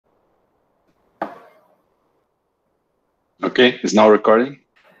Okay, it's now recording.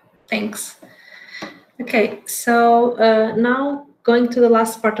 Thanks. Okay, so now going to the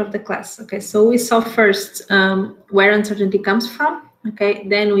last part of the class. Okay, so we saw first where uncertainty comes from. Okay,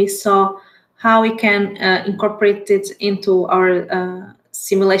 then we saw how we can incorporate it into our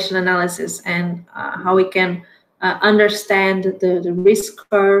simulation analysis and how we can understand the risk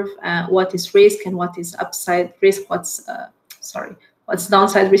curve, what is risk and what is upside risk, what's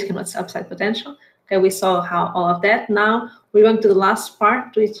downside risk and what's upside potential. Okay, we saw how all of that. Now we're going to the last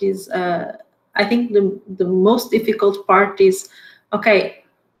part, which is I think the most difficult part is, okay,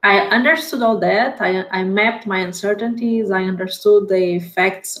 I understood all that, I mapped my uncertainties, I understood the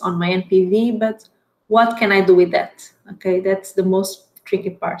effects on my NPV, but what can I do with that? Okay, that's the most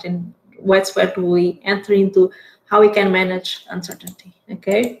tricky part, and that's where we enter into how we can manage uncertainty.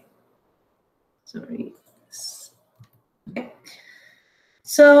 Okay, sorry. Okay.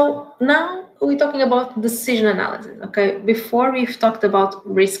 So now we're talking about decision analysis. Okay, before we've talked about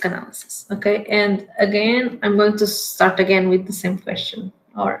risk analysis. Okay, and again, I'm going to start again with the same question,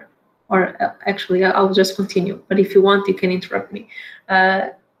 or actually, I'll just continue. But if you want, you can interrupt me.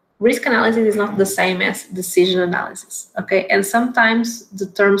 Risk analysis is not the same as decision analysis. Okay, and sometimes the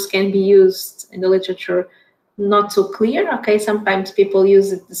terms can be used in the literature not so clear. Okay, sometimes people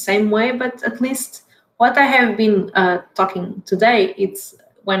use it the same way, but at least what I have been talking today, it's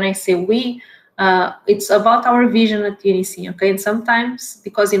when I say we, it's about our vision at UNIC, okay? And sometimes,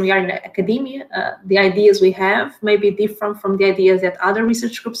 because we are in academia, the ideas we have may be different from the ideas that other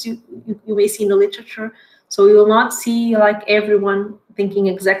research groups you may see in the literature. So you will not see like everyone thinking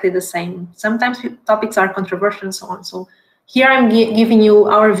exactly the same. Sometimes topics are controversial and so on. So here I'm giving you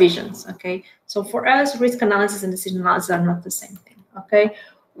our visions, okay? So for us, risk analysis and decision analysis are not the same thing, okay?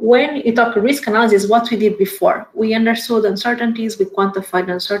 When you talk risk analysis, what we did before, we understood uncertainties, we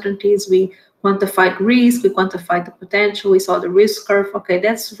quantified uncertainties, we quantified risk, we quantified the potential, we saw the risk curve. Okay,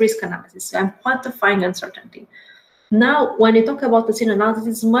 that's risk analysis. So I'm quantifying uncertainty. Now, when you talk about decision analysis,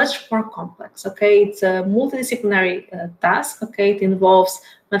 it's much more complex. Okay, it's a multidisciplinary task. Okay, it involves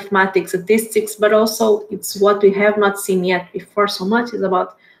mathematics, statistics, but also it's what we have not seen yet before so much. It's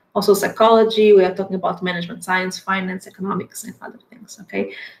about also psychology. We are talking about management science, finance, economics, and other things.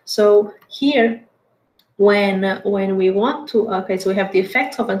 Okay, so here, when we want to, okay, so we have the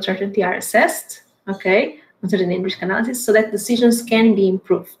effects of uncertainty are assessed. Okay, uncertainty and risk analysis, so that decisions can be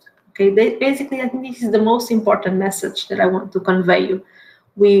improved. Okay, basically, I think this is the most important message that I want to convey you.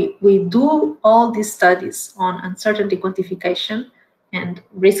 We do all these studies on uncertainty quantification and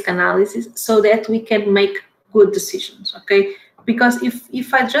risk analysis so that we can make good decisions. Okay, because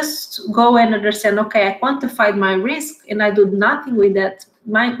if I just go and understand, okay, I quantified my risk and I do nothing with that,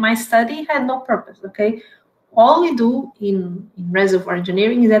 my study had no purpose. Okay, all we do in reservoir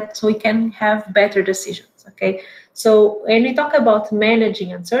engineering is that so we can have better decisions. Okay, so when we talk about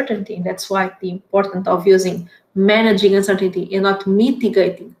managing uncertainty, and that's why the importance of using managing uncertainty and not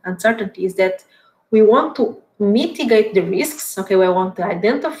mitigating uncertainty is that we want to mitigate the risks. Okay, we want to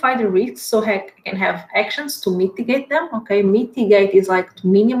identify the risks so I can have actions to mitigate them. Okay, mitigate is like to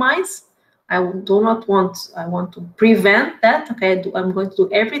minimize. I want to prevent that. Okay, I'm going to do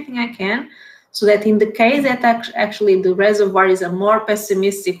everything I can so that in the case that actually the reservoir is a more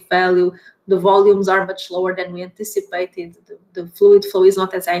pessimistic value, the volumes are much lower than we anticipated, the fluid flow is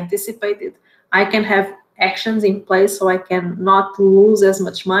not as I anticipated, I can have actions in place so I can not lose as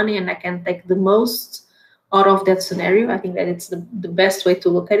much money and I can take the most out of that scenario. I think that it's the best way to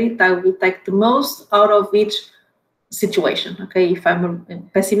look at it. I will take the most out of each situation. Okay, if I'm a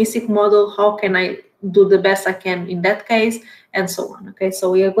pessimistic model, how can I do the best I can in that case, and so on. Okay,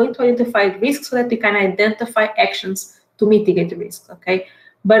 so we are going to identify risks so that we can identify actions to mitigate the risks. Okay,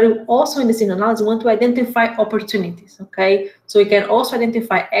 but also in this analysis, we want to identify opportunities. Okay, so we can also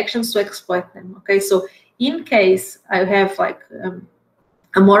identify actions to exploit them. Okay, so in case I have like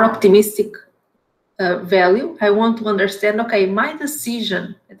a more optimistic value, I want to understand, okay, my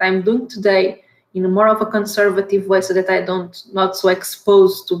decision that I'm doing today in a more of a conservative way so that I not so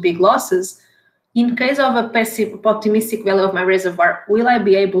exposed to big losses. In case of a passive optimistic value of my reservoir, will I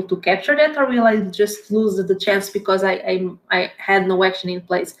be able to capture that, or will I just lose the chance because I had no action in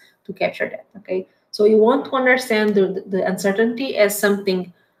place to capture that? Okay, so you want to understand the uncertainty as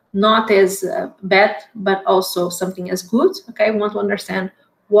something not as bad, but also something as good. Okay, I want to understand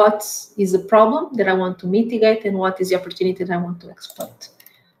what is the problem that I want to mitigate and what is the opportunity that I want to exploit.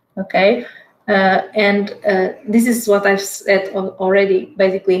 Okay. This is what I've said already.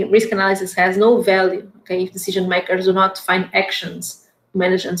 Basically, risk analysis has no value, okay, if decision makers do not find actions to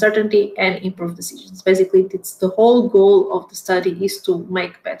manage uncertainty and improve decisions. Basically, it's the whole goal of the study is to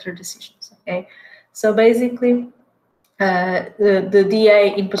make better decisions. Okay, so basically, The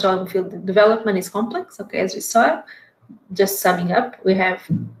DA in petroleum field development is complex, okay, as we saw. Just summing up, we have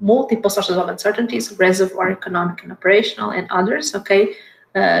multiple sources of uncertainties: reservoir, economic and operational, and others, okay?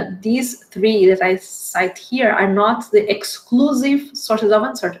 These three that I cite here are not the exclusive sources of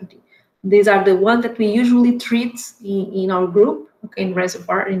uncertainty. These are the ones that we usually treat in our group, okay, in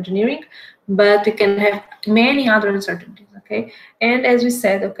reservoir engineering, but we can have many other uncertainties, okay? And as we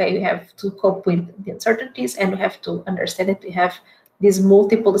said, okay, we have to cope with the uncertainties, and we have to understand that we have these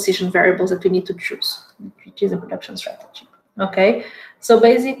multiple decision variables that we need to choose, which is a production strategy, okay? So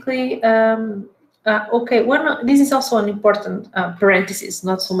basically, okay, this is also an important parenthesis,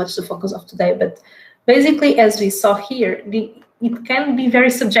 not so much the focus of today, but basically, as we saw here, it can be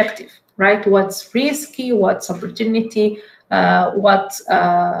very subjective, right? What's risky, what's opportunity, what's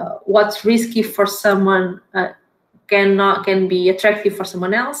risky for someone can be attractive for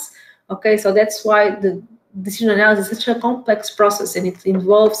someone else. Okay, so that's why the decision analysis is such a complex process, and it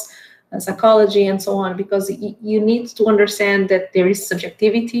involves psychology and so on, because you need to understand that there is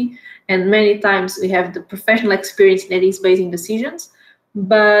subjectivity, and many times we have the professional experience that is basing decisions,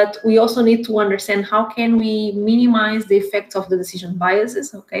 but we also need to understand how can we minimize the effects of the decision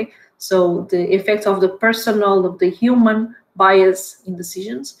biases, okay? So the effects of the personal, of the human bias in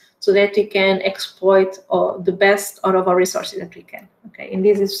decisions, so that we can exploit the best out of our resources that we can, okay? And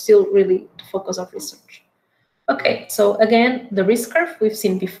this is still really the focus of research. Okay, so again, the risk curve we've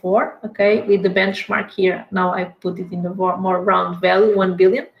seen before, okay, with the benchmark here. Now I put it in the more round value, 1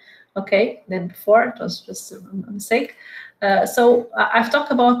 billion, okay, than before. It was just a mistake. So I've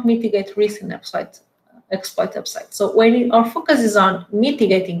talked about mitigate risk and exploit upside. So when our focus is on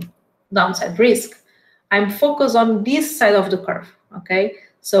mitigating downside risk, I'm focused on this side of the curve, okay?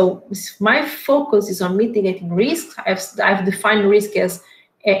 So if my focus is on mitigating risk, I've defined risk as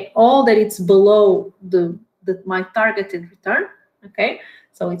all that it's below my targeted return, okay?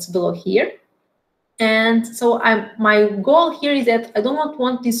 So it's below here. And so my goal here is that I don't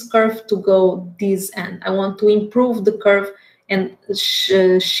want this curve to go this end. I want to improve the curve and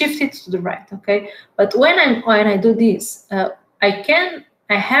shift it to the right, okay? But when I do this,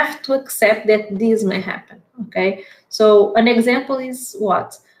 I have to accept that this may happen, okay? So an example is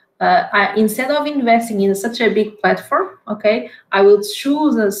what? Instead of investing in such a big platform, okay, I will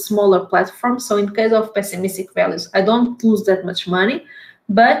choose a smaller platform. So in case of pessimistic values, I don't lose that much money.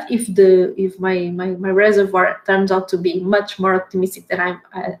 But if my reservoir turns out to be much more optimistic than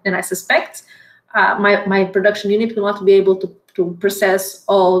I suspect, my production unit will not be able to process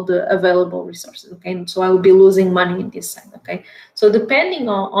all the available resources, okay? And so I will be losing money in this side, okay? So depending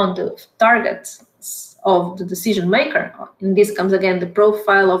on the targets of the decision maker, and this comes again the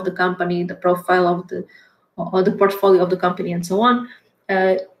profile of the company, the profile of the portfolio of the company, and so on,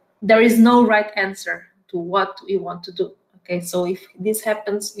 there is no right answer to what we want to do, okay? So if this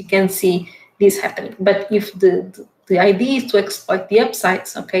happens, we can see this happening. But if the idea is to exploit the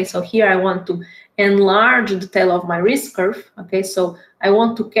upsides, okay, so here I want to enlarge the tail of my risk curve, okay, so I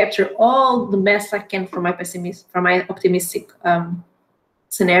want to capture all the best I can from my optimistic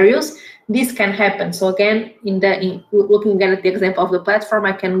scenarios. This can happen. So again, looking at the example of the platform,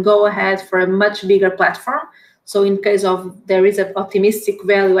 I can go ahead for a much bigger platform. So in case of there is an optimistic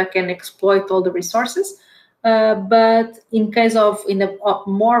value, I can exploit all the resources. But in case of a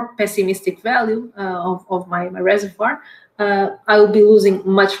more pessimistic value of my reservoir, I will be losing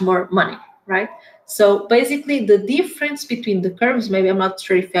much more money, right? So basically the difference between the curves, maybe I'm not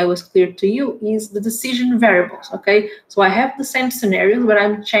sure if I was clear to you, is the decision variables, okay? So I have the same scenarios, but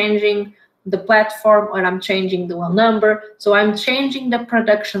I'm changing the platform, or I'm changing the well number. So I'm changing the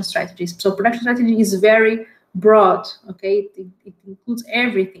production strategies. So production strategy is very broad, okay? It includes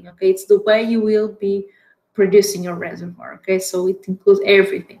everything, okay? It's the way you will be producing your reservoir, okay? So it includes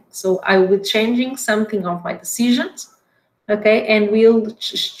everything. So I will be changing something of my decisions, okay, and will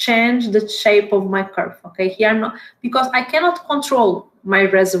change the shape of my curve, okay? Here not, because I cannot control my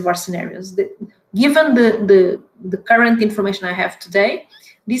reservoir scenarios. Given the current information I have today,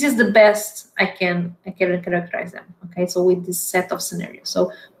 this is the best I can characterize them, okay? So with this set of scenarios.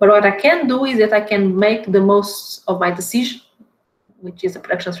 So, but what I can do is that I can make the most of my decision, which is a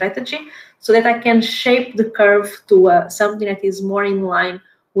production strategy, so that I can shape the curve to something that is more in line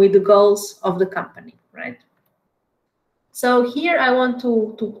with the goals of the company, right? So here I want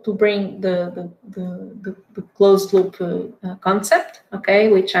to bring the closed loop concept, okay,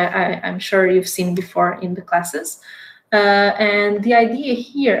 which I'm sure you've seen before in the classes. And the idea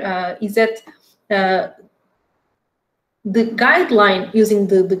here is that the guideline using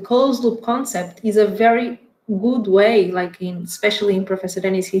the closed loop concept is a very good way, like especially in Professor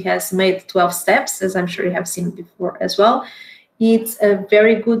Dennis, he has made 12 steps, as I'm sure you have seen before as well. It's a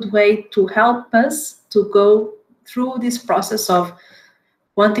very good way to help us to go through this process of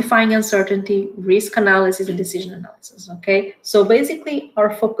quantifying uncertainty, risk analysis, and decision analysis. Okay, so basically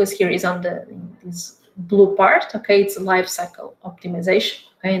our focus here is on this blue part. Okay, it's life cycle optimization,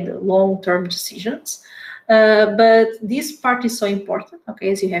 okay, and the long-term decisions. But this part is so important, okay,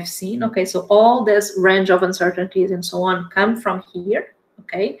 as you have seen. Okay, so all this range of uncertainties and so on come from here.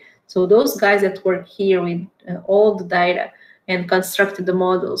 Okay, so those guys that work here with all the data and constructed the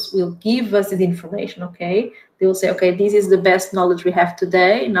models will give us this information. Okay, they will say, okay, this is the best knowledge we have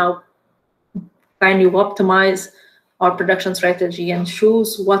today. Now, can you optimize our production strategy and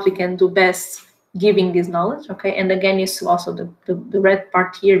choose what we can do best giving this knowledge? Okay, and again, you see also the red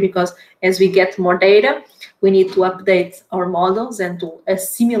part here, because as we get more data, we need to update our models and to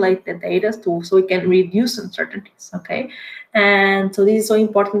assimilate the data so we can reduce uncertainties. Okay, and so this is so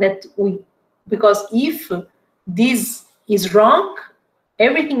important that because if this is wrong,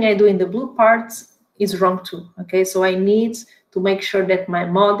 everything I do in the blue parts is wrong too. Okay, so I need to make sure that my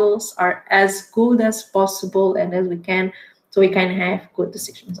models are as good as possible and as we can, so we can have good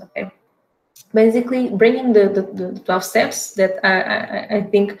decisions. Okay, basically bringing the 12 steps that I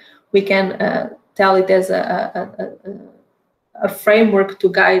think we can tell it as a framework to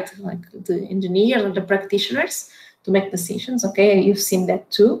guide like the engineers or the practitioners to make decisions. Okay, you've seen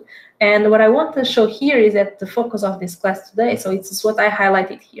that too. And what I want to show here is that the focus of this class today, so it's what I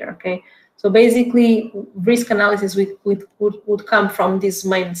highlighted here. Okay, so basically risk analysis would come from these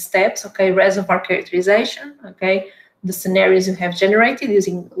main steps. Okay, reservoir characterization, okay, the scenarios you have generated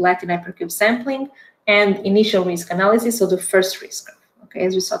using Latin hypercube sampling, and initial risk analysis, so the first risk graph, okay,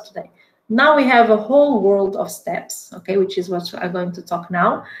 as we saw today. Now we have a whole world of steps, okay, which is what I'm going to talk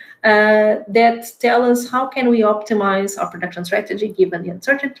now, that tell us how can we optimize our production strategy given the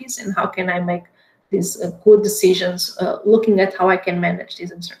uncertainties, and how can I make these good decisions looking at how I can manage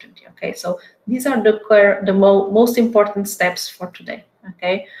this uncertainty. Okay, so these are the most important steps for today.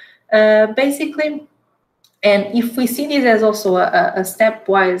 Okay, basically, and if we see this as also a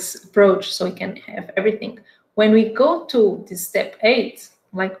stepwise approach, so we can have everything. When we go to this step 8,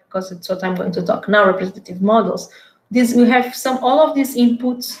 like, because it's what I'm going to talk now, representative models, this we have all of these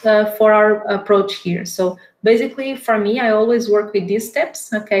inputs for our approach here. So basically, for me, I always work with these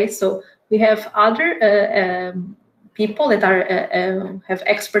steps. Okay, so we have other people that are have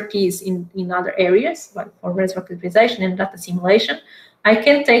expertise in other areas, like for reservoir characterization and data simulation. I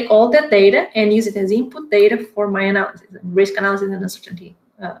can take all that data and use it as input data for my analysis, and risk analysis and uncertainty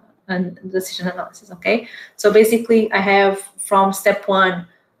and decision analysis. Okay, so basically, I have from step 1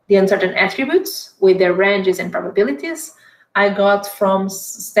 the uncertain attributes with their ranges and probabilities. I got from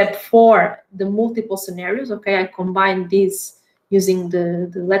step 4 the multiple scenarios. Okay, I combined these using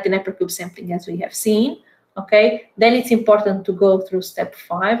the Latin hypercube sampling as we have seen. Okay, then it's important to go through step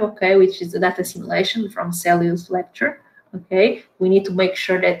 5. Okay, which is the data simulation from Celius' lecture. Okay, we need to make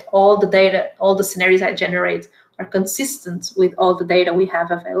sure that all the data, all the scenarios I generate are consistent with all the data we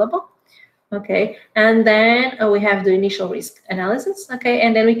have available. Okay, and then we have the initial risk analysis. Okay,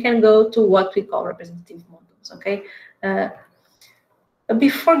 and then we can go to what we call representative models. Okay,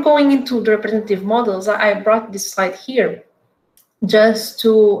 before going into the representative models, I brought this slide here just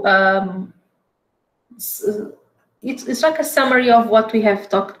to it's like a summary of what we have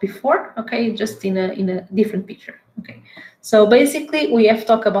talked before. Okay, just in a different picture. Okay, so basically we have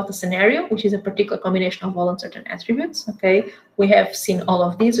talked about the scenario, which is a particular combination of all uncertain attributes. Okay, we have seen all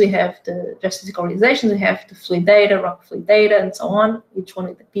of these. We have the just physical realizations, we have the fluid data, rock fluid data, and so on, each one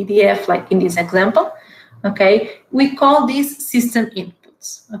with the PDF, like in this example. Okay, we call these system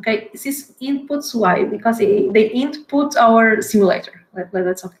inputs. Okay, this is inputs. Why? Because they input our simulator.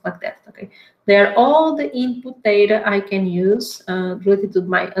 Let's talk like that. Okay, they're all the input data I can use related to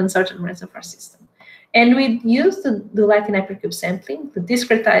my uncertain reservoir system. And we use the Latin hypercube sampling, the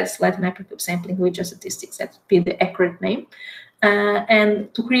discretized Latin hypercube sampling with geostatistics, that would be the accurate name,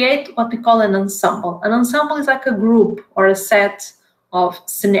 and to create what we call an ensemble. An ensemble is like a group or a set of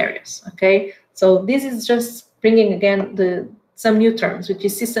scenarios. Okay, so this is just bringing again some new terms, which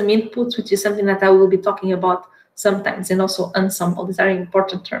is system inputs, which is something that I will be talking about sometimes, and also ensemble. These are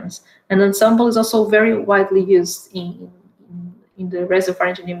important terms. And ensemble is also very widely used in the reservoir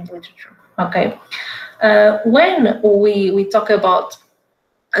engineering literature. Okay, when we talk about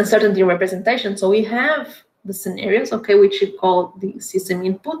uncertainty representation, so we have the scenarios, okay, which we call the system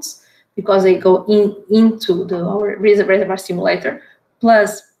inputs, because they go into our reservoir simulator,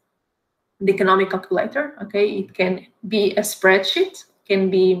 plus the economic calculator. Okay, it can be a spreadsheet, can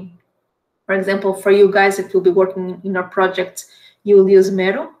be For example, for you guys that will be working in our project, you will use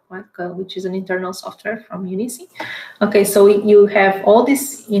Mero, which is an internal software from Unici. Okay, so you have all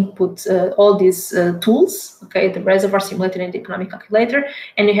these inputs, all these tools, okay, the reservoir simulator and the economic calculator,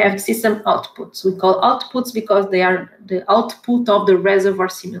 and you have the system outputs. We call outputs because they are the output of the reservoir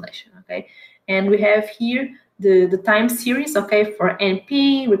simulation, okay? And we have here the time series, okay, for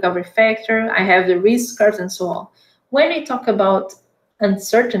NP, recovery factor, I have the risk curves and so on. When we talk about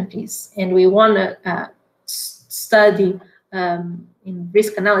uncertainties and we want to study in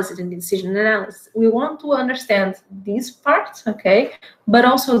risk analysis and decision analysis, we want to understand this part, okay, but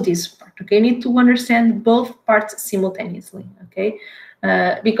also this part, okay? You need to understand both parts simultaneously, okay?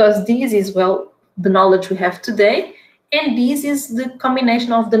 Because this is, well, the knowledge we have today, and this is the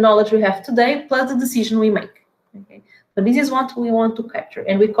combination of the knowledge we have today plus the decision we make, okay? So this is what we want to capture,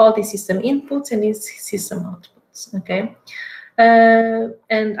 and we call this system inputs and this system outputs, okay?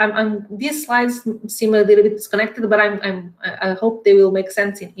 And these slides seem a little bit disconnected, but I hope they will make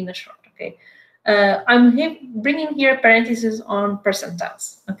sense in a short, okay? I'm bringing here parentheses on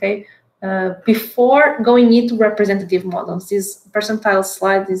percentiles, okay? Before going into representative models, this percentile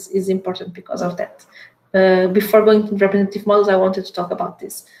slide is important because of that. Before going to representative models, I wanted to talk about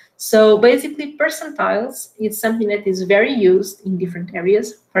this. So basically, percentiles is something that is very used in different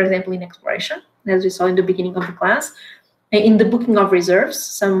areas, for example, in exploration, as we saw in the beginning of the class. In the booking of reserves,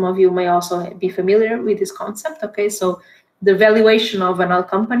 some of you may also be familiar with this concept, okay? So the valuation of an oil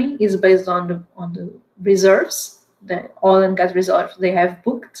company is based on the reserves, the oil and gas reserves they have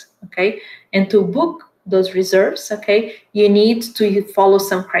booked, okay? And to book those reserves, okay, you need to follow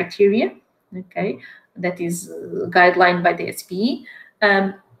some criteria, okay? That is guideline by the SPE.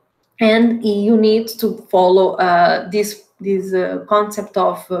 And you need to follow this concept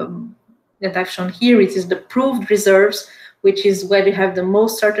of that I've shown here. It is the proved reserves, which is where you have the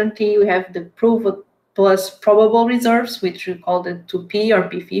most certainty. We have the proved plus probable reserves, which we call the 2P or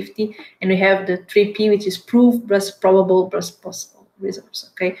P50, and we have the 3P, which is proved plus probable plus possible reserves,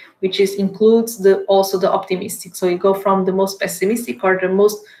 okay, which includes also the optimistic. So you go from the most pessimistic or the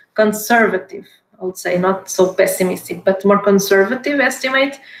most conservative, I would say, not so pessimistic, but more conservative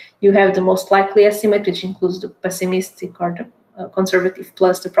estimate. You have the most likely estimate, which includes the pessimistic or the conservative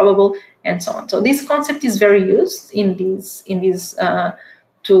plus the probable, and so on. So this concept is very used in these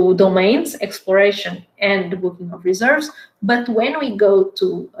two domains, exploration and the booking of reserves. But when we go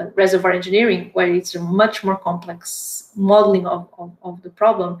to reservoir engineering, where it's a much more complex modeling of the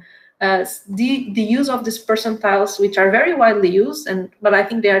problem, the use of these percentiles, which are very widely used, but I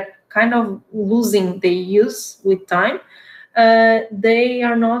think they are kind of losing their use with time, they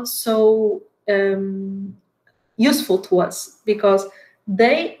are not so useful to us because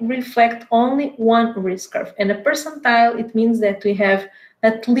they reflect only one risk curve. And a percentile, it means that we have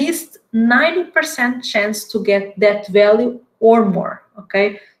at least 90% chance to get that value or more,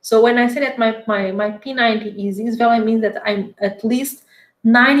 okay? So when I say that my P90 is this value, I mean that I'm at least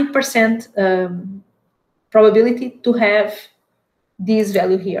 90% probability to have this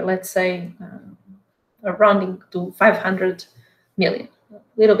value here, let's say rounding to 500 million, a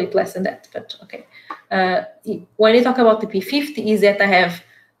little bit less than that, but okay. When you talk about the P50, is that I have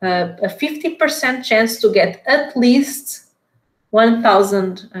a 50% chance to get at least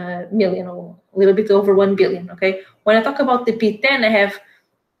 1,000 million, or a little bit over 1 billion, okay? When I talk about the P10, I have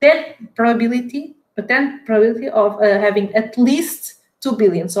 10 probability of having at least 2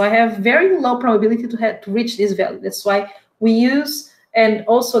 billion. So I have very low probability to reach this value. That's why we use, and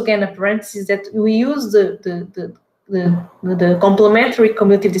also again, a parenthesis, that we use the complementary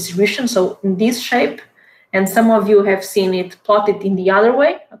cumulative distribution, so in this shape, and some of you have seen it plotted in the other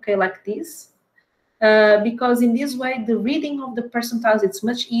way, okay, like this, because in this way, the reading of the percentiles, it's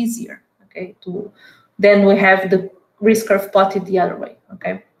much easier, okay, then we have the risk curve plotted the other way,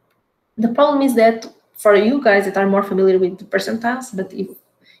 okay. The problem is that for you guys that are more familiar with the percentiles, but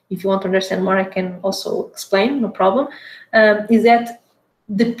if you want to understand more, I can also explain, no problem, is that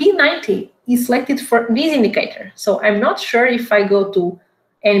the P90 is selected for this indicator. So I'm not sure if I go to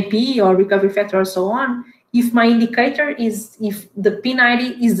NP or recovery factor or so on, if my indicator is, if the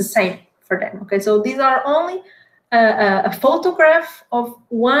P90 is the same for them, okay? So these are only a photograph of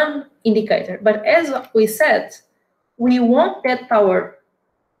one indicator. But as we said, we want that our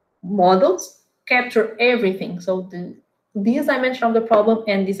models capture everything. So this dimension of the problem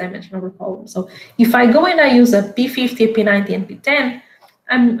and this dimension of the problem. So if I go and I use a P50, P90, and P10,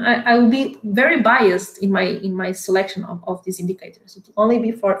 I will be very biased in my selection of these indicators. It will only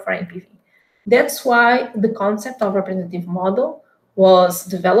be for NPV. That's why the concept of representative model was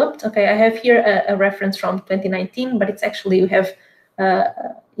developed. Okay, I have here a reference from 2019, but it's actually, we have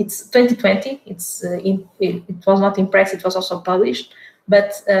it's 2020. It was not in press. It was also published.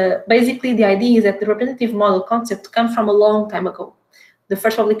 But basically, the idea is that the representative model concept comes from a long time ago. The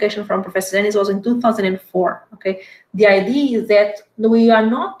first publication from Professor Dennis was in 2004. Okay, the idea is that we are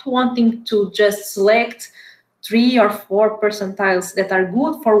not wanting to just select 3 or 4 percentiles that are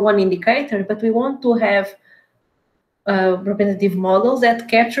good for one indicator, but we want to have representative models that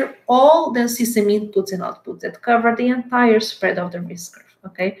capture all the system inputs and outputs, that cover the entire spread of the risk curve.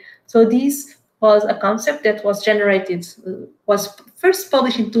 Okay, so this was a concept that was generated, was first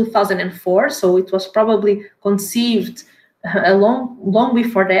published in 2004, so it was probably conceived long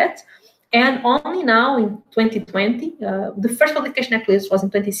before that, and only now in 2020, the first publication actually was in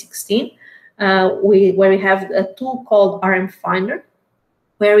 2016, where we have a tool called RM Finder,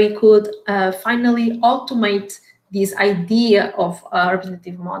 where we could finally automate this idea of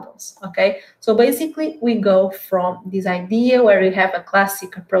representative models. Okay, so basically we go from this idea where we have a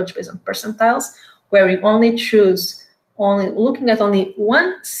classic approach based on percentiles, where we only choose looking at only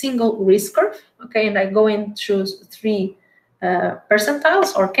one single risk curve. Okay, and I go and choose 3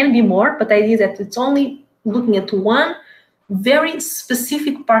 percentiles, or can be more, but the idea is that it's only looking at one very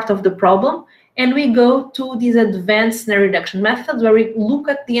specific part of the problem, and we go to these advanced scenario reduction methods where we look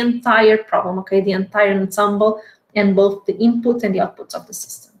at the entire problem, okay, the entire ensemble, and both the inputs and the outputs of the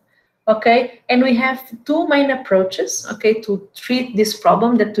system. Okay, and we have 2 main approaches, okay, to treat this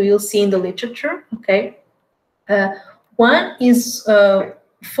problem that we will see in the literature. Okay, one is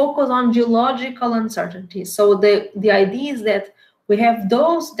focus on geological uncertainty. So the idea is that we have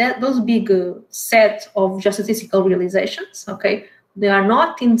those big set of geostatistical realizations. Okay, they are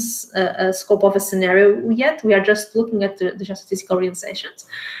not in a scope of a scenario yet. We are just looking at the geostatistical realizations,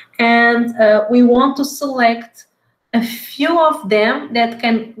 and we want to select a few of them that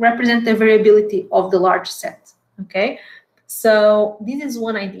can represent the variability of the large set. Okay, so this is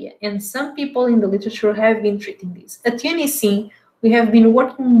one idea, and some people in the literature have been treating this. At UNIC, we have been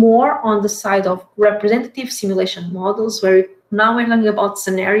working more on the side of representative simulation models, where now we're talking about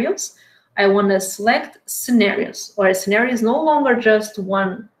scenarios. I want to select scenarios, or a scenario is no longer just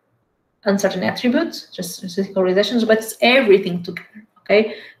one uncertain attribute, just statistical realizations, but it's everything together.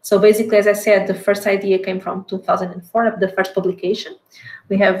 Okay, so basically, as I said, the first idea came from 2004, the first publication.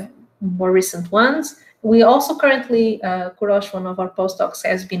 We have more recent ones. We also currently, Kurosh, one of our postdocs,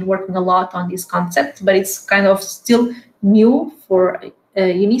 has been working a lot on this concept, but it's kind of still new for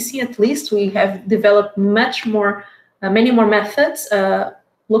UNIC. At least we have developed much more, many more methods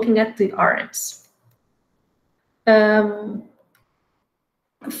looking at the RMs.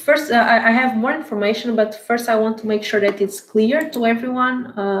 First, I have more information, but first I want to make sure that it's clear to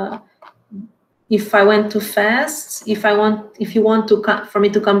everyone. If I went too fast, if you want for me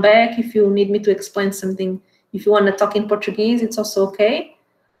to come back, if you need me to explain something, if you want to talk in Portuguese, it's also okay.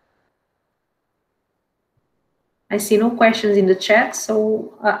 I see no questions in the chat,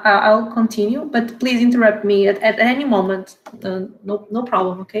 so I'll continue, but please interrupt me at any moment. No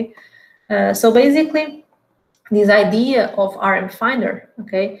problem, okay? So basically, this idea of RM Finder,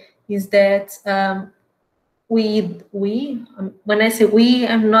 okay, is that when I say we,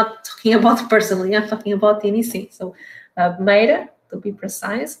 I'm not talking about personally, I'm talking about UNIC. So Meira, to be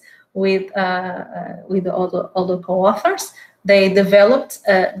precise, with all the co-authors, they developed,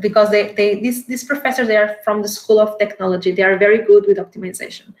 because these professors, they are from the School of Technology, they are very good with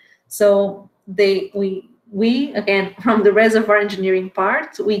optimization. So we again, from the reservoir engineering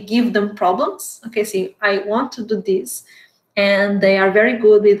part, we give them problems. Okay, see, I want to do this, and they are very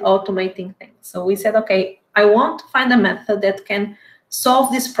good with automating things. So we said, okay, I want to find a method that can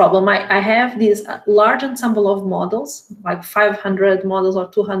solve this problem. I have this large ensemble of models, like 500 models or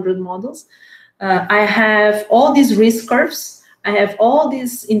 200 models. I have all these risk curves. I have all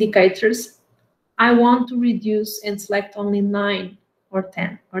these indicators. I want to reduce and select only 9 or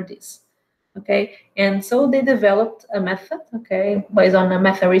 10 or this. Okay, and so they developed a method, okay, based on a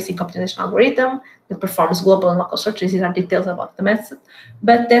meta-heuristic optimization algorithm that performs global and local searches. These are details about the method,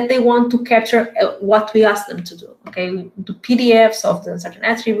 but that they want to capture what we asked them to do. Okay, the PDFs of the certain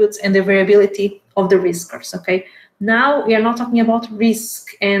attributes and the variability of the risk curves. Okay, now we are not talking about risk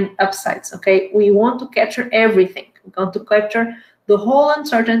and upsides. Okay, we want to capture everything. We want to capture the whole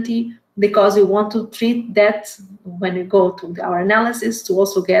uncertainty, because we want to treat that when we go to our analysis to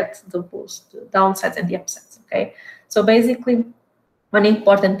also get the downsides and the upsides. Okay, so basically, one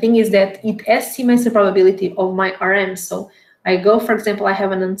important thing is that it estimates the probability of my RM. So I go, for example, I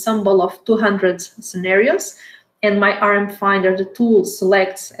have an ensemble of 200 scenarios, and my RM Finder, the tool,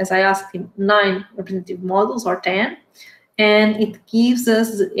 selects, as I asked him, 9 representative models or 10, and it gives us,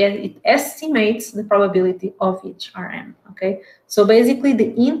 it estimates the probability of each RM, okay? So basically the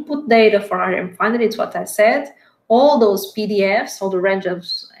input data for RM Finder, it's what I said, all those PDFs, all the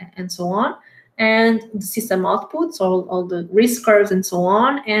ranges and so on, and the system outputs, all the risk curves and so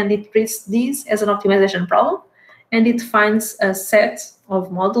on, and it treats this as an optimization problem, and it finds a set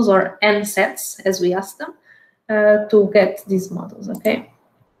of models, or n sets, as we ask them, to get these models, okay?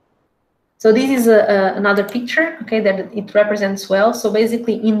 So this is another picture, okay, that it represents well. So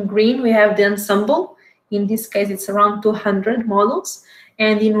basically in green, we have the ensemble. In this case, it's around 200 models.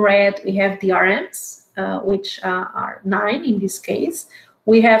 And in red, we have the RMs, which are 9 in this case.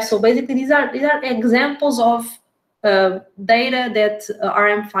 We have, so basically these are examples of data that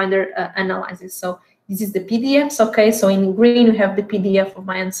RM Finder analyzes. So this is the PDFs, okay? So in green, we have the PDF of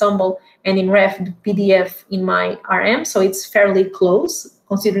my ensemble, and in red, the PDF in my RM. So it's fairly close,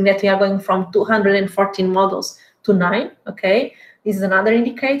 considering that we are going from 214 models to 9, okay? This is another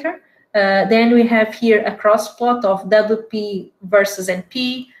indicator. Then we have here a cross plot of WP versus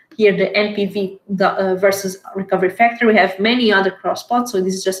NP, here the NPV versus recovery factor. We have many other cross plots, so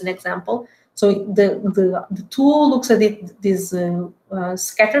this is just an example. So the tool looks at this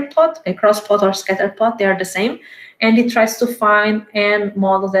scatter plot, a cross plot or scatter plot, they are the same, and it tries to find n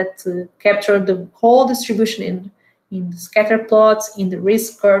models that capture the whole distribution in the scatter plots, in the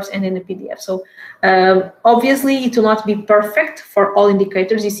risk curves, and in the PDF. So obviously it will not be perfect for all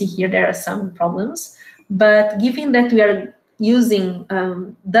indicators. You see here there are some problems, but given that we are using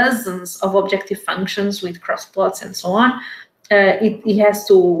dozens of objective functions with cross plots and so on, it has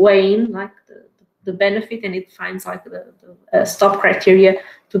to weigh in like the benefit, and it finds like the stop criteria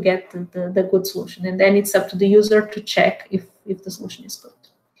to get the good solution. And then it's up to the user to check if the solution is good.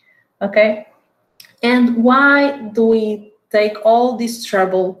 Okay. And why do we take all this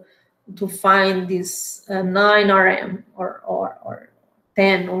trouble to find this 9 RM or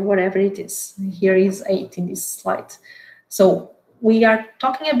 10 or whatever it is? Here is 8 in this slide. So we are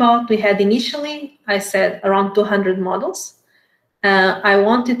talking about, we had initially, I said, around 200 models. I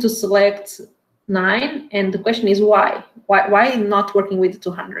wanted to select 9, and the question is why? Why not working with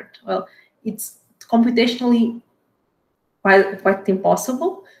 200? Well, it's computationally quite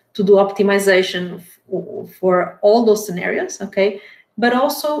impossible to do optimization for all those scenarios, okay? But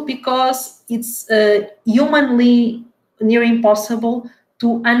also because it's humanly near impossible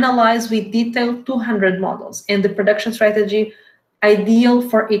to analyze with detail 200 models, and the production strategy ideal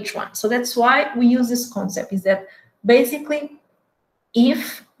for each one. So that's why we use this concept, is that basically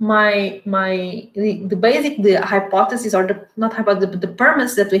if the hypothesis, or not hypothesis, but the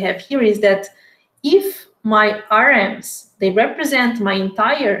premise that we have here is that if my RMs, they represent my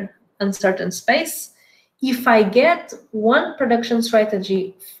entire uncertain space, if I get one production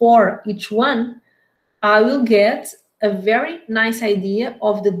strategy for each one, I will get a very nice idea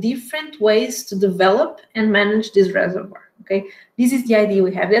of the different ways to develop and manage this reservoir, okay? This is the idea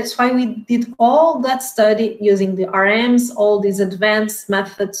we have. That's why we did all that study using the RMs, all these advanced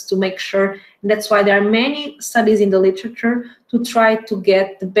methods to make sure. And that's why there are many studies in the literature to try to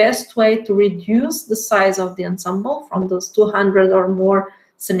get the best way to reduce the size of the ensemble from those 200 or more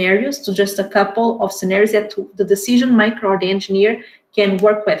scenarios to just a couple of scenarios that the decision maker or the engineer can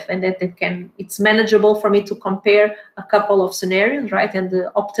work with, and that it's manageable for me to compare a couple of scenarios, right, and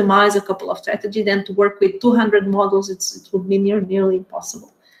optimize a couple of strategies. Then to work with 200 models, it would be nearly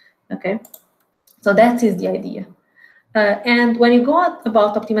impossible. Okay, so that is the idea. And when you go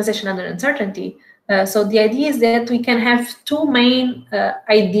about optimization under uncertainty, so the idea is that we can have two main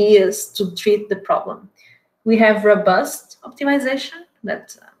ideas to treat the problem. We have robust optimization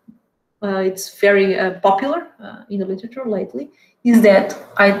that it's very popular in the literature lately. Is that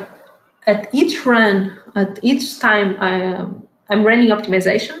at each run, at each time I'm running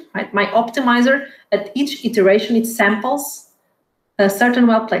optimization, right? My optimizer, at each iteration, it samples a certain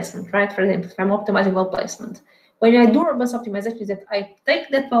well placement, right? For example, if I'm optimizing well placement. When I do robust optimization, is that I take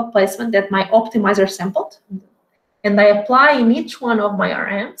that well placement that my optimizer sampled, and I apply in each one of my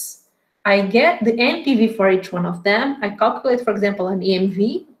RMs. I get the NPV for each one of them. I calculate, for example, an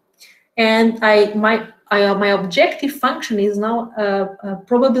EMV, and my objective function is now a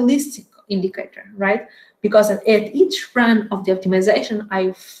probabilistic indicator, right? Because at each run of the optimization,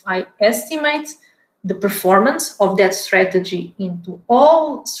 I estimate the performance of that strategy into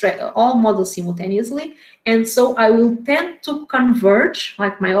all models simultaneously, and so I will tend to converge,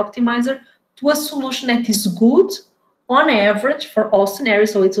 like my optimizer, to a solution that is good on average for all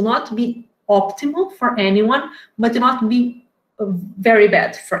scenarios. So it will not be optimal for anyone, but it will not be very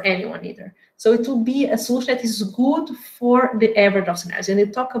bad for anyone either. So it will be a solution that is good for the average of scenarios. And we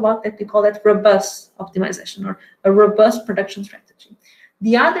talk about that, we call that robust optimization or a robust production strategy.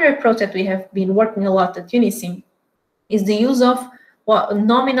 The other approach that we have been working a lot at Unisim is the use of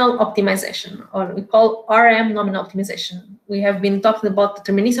nominal optimization, or we call RM nominal optimization. We have been talking about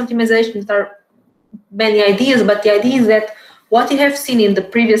deterministic optimization. There are many ideas, but the idea is that what you have seen in the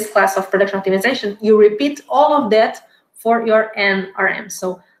previous class of production optimization, you repeat all of that for your NRM.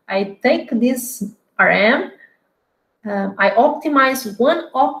 So I take this RM, I optimize one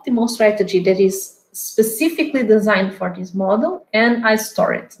optimal strategy that is specifically designed for this model, and I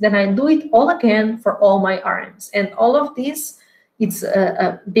store it. Then I do it all again for all my RMs. And all of this, it's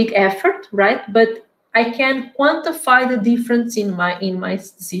a big effort, right? But I can quantify the difference in my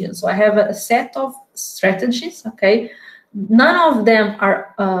decision. So I have a set of strategies, okay? None of them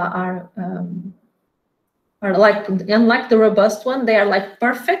are like, unlike the robust one, they are like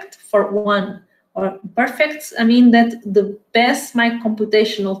perfect for one. Or perfect, I mean that the best my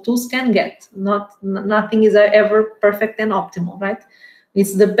computational tools can get. Nothing is ever perfect and optimal, right?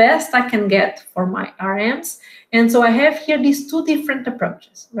 It's the best I can get for my RMs. And so I have here these two different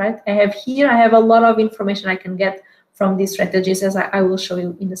approaches, right? I have a lot of information I can get from these strategies, as I will show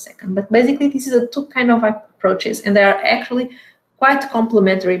you in a second. But basically, this is a two kind of approaches, and they are actually quite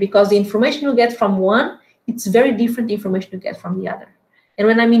complementary, because the information you get from one, it's very different information you get from the other. And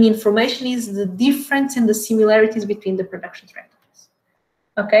when I mean information, is the difference and the similarities between the production strategies.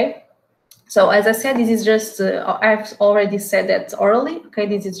 Okay, so as I said, this is just, I've already said that orally. Okay,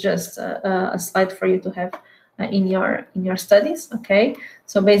 this is just a slide for you to have in your studies. Okay,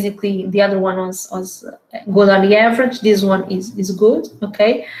 so basically the other one was good on the average. This one is good.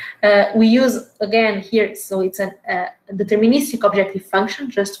 Okay, we use again here, so it's a deterministic objective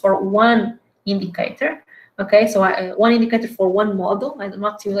function just for one indicator. Okay, so one indicator for one model. I'm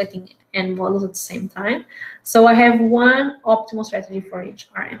not simulating n models at the same time. So I have one optimal strategy for each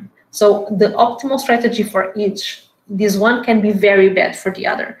RM. So the optimal strategy for each, this one can be very bad for the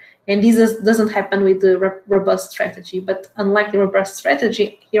other. And this doesn't happen with the robust strategy. But unlike the robust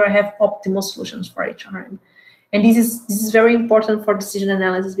strategy, here I have optimal solutions for each RM. And this is very important for decision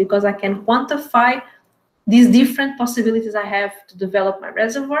analysis, because I can quantify these different possibilities I have to develop my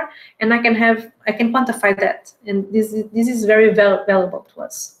reservoir, and I can quantify that, and this is very valuable to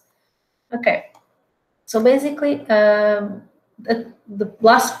us. Okay, so basically the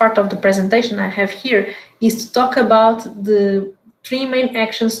last part of the presentation I have here is to talk about the three main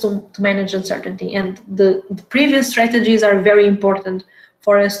actions to manage uncertainty, and the previous strategies are very important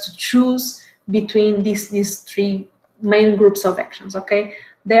for us to choose between these three main groups of actions. Okay,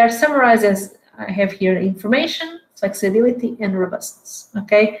 they are summarized as I have here: information, flexibility, and robustness.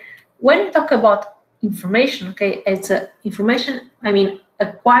 Okay, when we talk about information, okay, it's information, I mean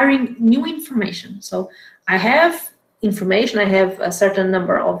acquiring new information. So I have information, I have a certain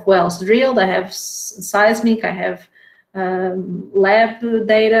number of wells drilled, I have seismic, I have lab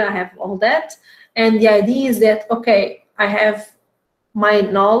data, I have all that, and the idea is that, okay, I have my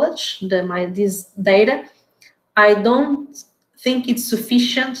knowledge, this data, I don't think it's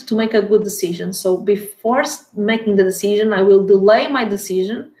sufficient to make a good decision. So before making the decision, I will delay my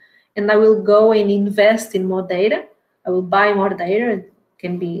decision, and I will go and invest in more data. I will buy more data. It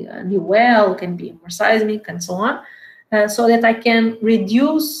can be a new well, it can be more seismic, and so on, so that I can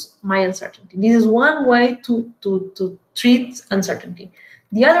reduce my uncertainty. This is one way to treat uncertainty.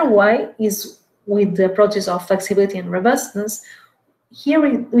 The other way is with the approaches of flexibility and robustness. Here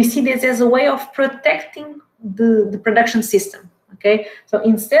we see this as a way of protecting the production system. Okay, so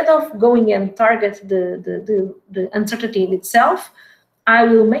instead of going and target the uncertainty in itself, I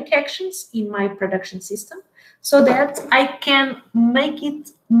will make actions in my production system so that I can make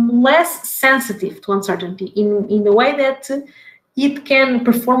it less sensitive to uncertainty in a way that it can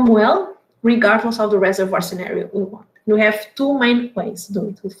perform well regardless of the reservoir scenario we want. We have two main ways to do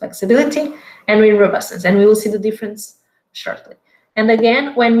it, with flexibility and with robustness, and we will see the difference shortly. And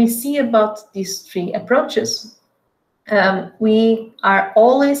again, when we see about these three approaches, we are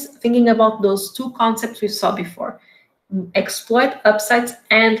always thinking about those two concepts we saw before: exploit upsides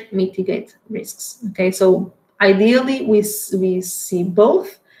and mitigate risks. Okay, so ideally we see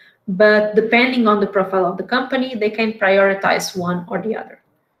both, but depending on the profile of the company, they can prioritize one or the other.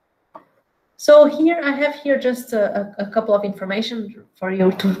 So here I have here just a couple of information for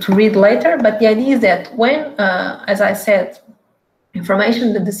you to read later, but the idea is that when, as I said,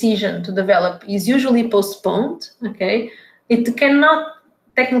 information, the decision to develop is usually postponed. Okay, it cannot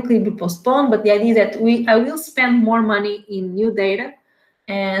technically be postponed, but the idea is that I will spend more money in new data,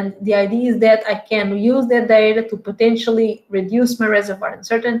 And the idea is that I can use that data to potentially reduce my reservoir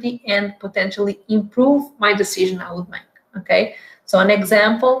uncertainty and potentially improve my decision I would make, okay? So an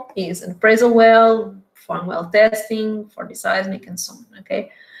example is an appraisal well, perform well testing for the seismic and so on,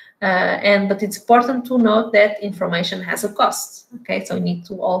 okay? But it's important to note that information has a cost, okay? So we need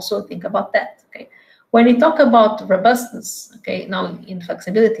to also think about that, okay? When we talk about robustness, okay, now in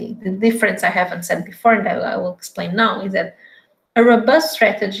flexibility, the difference I haven't said before and I will explain now is that a robust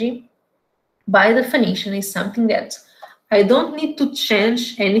strategy, by definition, is something that I don't need to change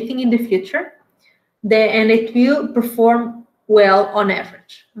anything in the future, and it will perform well on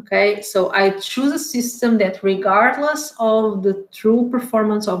average, okay? So I choose a system that regardless of the true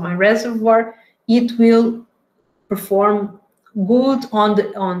performance of my reservoir, it will perform good on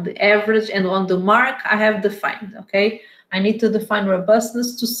the average and on the mark I have defined, okay? I need to define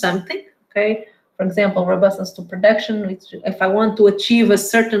robustness to something, okay? For example, robustness to production, which if I want to achieve a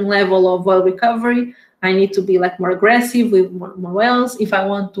certain level of oil recovery, I need to be like more aggressive with more wells. If I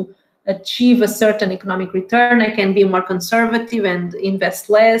want to achieve a certain economic return, I can be more conservative and invest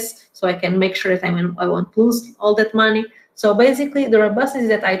less, so I can make sure that I won't lose all that money. So basically, the robustness is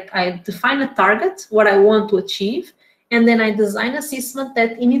that I define a target, what I want to achieve, and then I design a system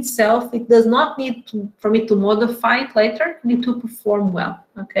that in itself, it does not need for me to modify it later, need to perform well,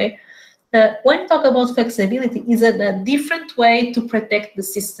 okay? When we talk about flexibility, is a different way to protect the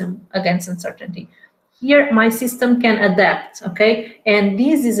system against uncertainty. Here, my system can adapt, okay? And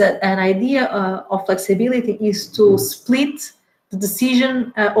this is an idea of flexibility is to split the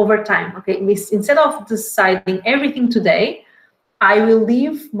decision over time, okay? Instead of deciding everything today, I will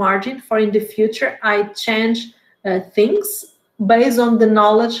leave margin for in the future, I change things based on the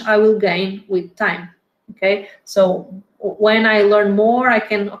knowledge I will gain with time, okay? So when I learn more, I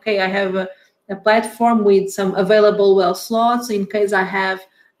can, okay, I have a platform with some available well slots in case I have,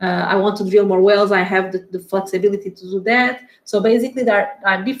 I want to drill more wells, I have the flexibility to do that. So basically there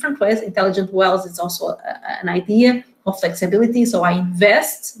are different ways. Intelligent wells is also an idea of flexibility. So I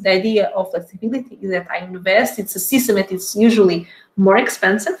invest, the idea of flexibility is that I invest, it's a system that is usually more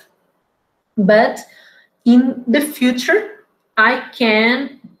expensive, but in the future, I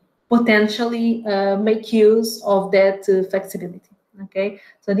can potentially make use of that flexibility, okay?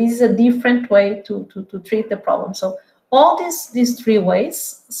 So this is a different way to treat the problem. So all these three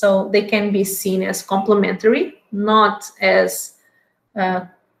ways, so they can be seen as complementary, not as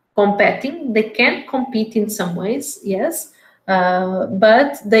competing. They can compete in some ways, yes,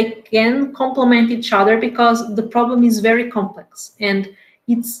 but they can complement each other because the problem is very complex and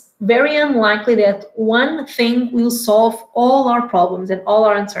it's very unlikely that one thing will solve all our problems and all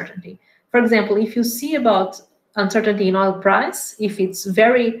our uncertainty. For example, if you see about uncertainty in oil price, if it's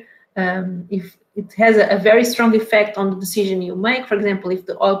very, if it has a very strong effect on the decision you make, for example, if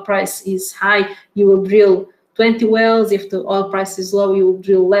the oil price is high, you will drill 20 wells. If the oil price is low, you will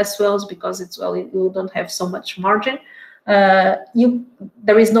drill less wells because it's, well, you don't have so much margin.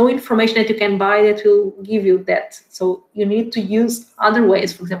 There is no information that you can buy that will give you that. So you need to use other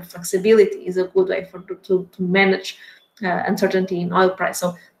ways. For example, flexibility is a good way to manage uncertainty in oil price.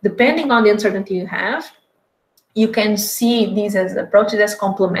 So depending on the uncertainty you have, you can see these as approaches as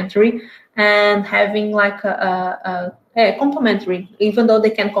complementary and having like complementary, even though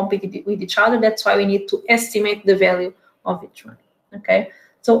they can compete with each other. That's why we need to estimate the value of each one. Okay,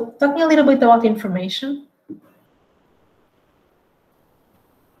 so talking a little bit about information.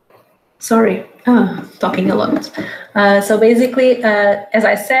 Sorry, talking a lot. So basically, as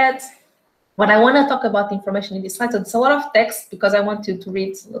I said, when I want to talk about information in this slide, so it's a lot of text because I want you to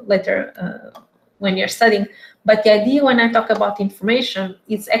read later when you're studying. But the idea when I talk about information,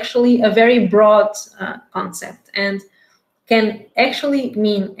 it's actually a very broad concept and can actually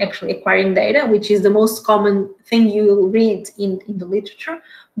mean acquiring data, which is the most common thing you will read in the literature,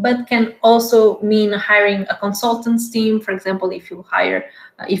 but can also mean hiring a consultants team. For example, if you hire,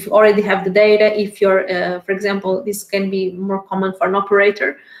 if you already have the data, if you're, for example, this can be more common for an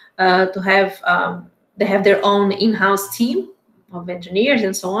operator to have, they have their own in-house team of engineers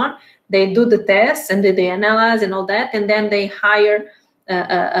and so on. They do the tests and they analyze and all that, and then they hire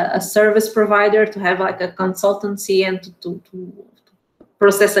a service provider to have like a consultancy and to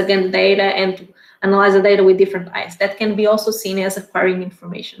process again the data and to analyze the data with different eyes. That can be also seen as acquiring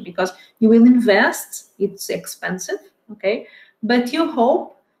information because you will invest, it's expensive, okay? But you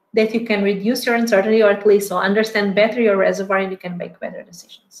hope that you can reduce your uncertainty or at least understand better your reservoir and you can make better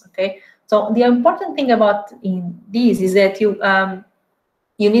decisions, okay? So the important thing about in this is that you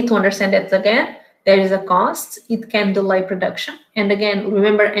need to understand that again, there is a cost, it can delay production. And again,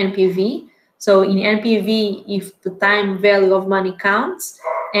 remember NPV. So in NPV, if the time value of money counts,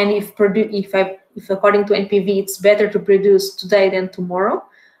 and if according to NPV, it's better to produce today than tomorrow,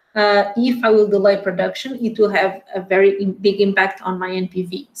 if I will delay production, it will have a very big impact on my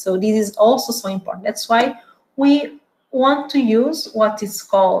NPV. So this is also so important. That's why we want to use what is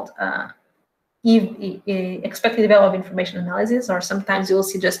called expected value of information analysis, or sometimes you will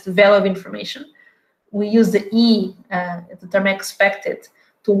see just the value of information. We use the E, the term expected,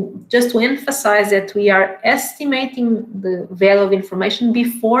 just to emphasize that we are estimating the value of information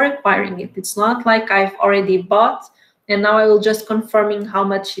before acquiring it. It's not like I've already bought and now I will just confirming how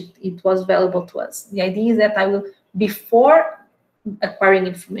much it was valuable to us. The idea is that I will, before acquiring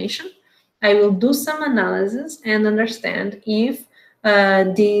information, I will do some analysis and understand if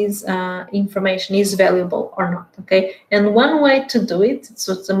this information is valuable or not, okay? And one way to do it,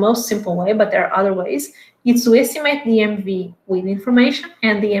 so it's the most simple way, but there are other ways, is to estimate the MV with information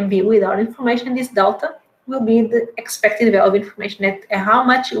and the MV without information. This delta will be the expected value of information, at how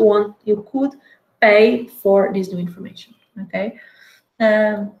much you could pay for this new information, okay?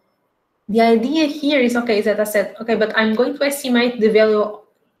 The idea here is, okay, is that I said, okay, but I'm going to estimate the value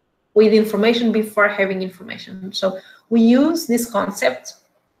with information before having information. So we use this concept.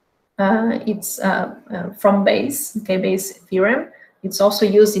 It's from Bayes, okay, Bayes theorem. It's also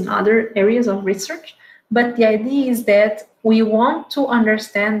used in other areas of research. But the idea is that we want to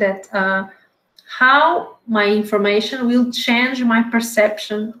understand that how my information will change my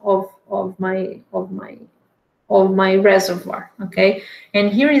perception of my reservoir, okay?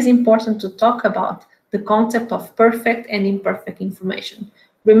 And here is important to talk about the concept of perfect and imperfect information.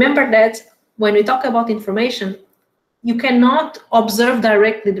 Remember that when we talk about information, you cannot observe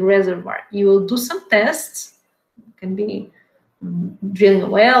directly the reservoir. You will do some tests, it can be drilling a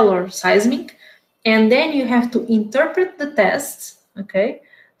well or seismic, and then you have to interpret the tests, okay,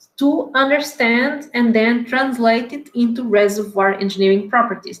 to understand and then translate it into reservoir engineering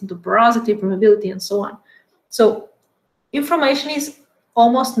properties, into porosity, permeability, and so on. So information is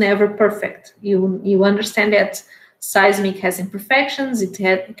almost never perfect. You understand that seismic has imperfections,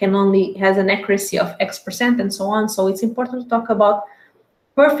 it can only has an accuracy of X% and so on. So it's important to talk about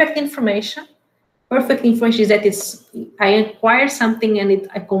perfect information. Perfect information is that I acquire something and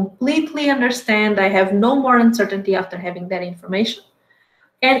I completely understand, I have no more uncertainty after having that information.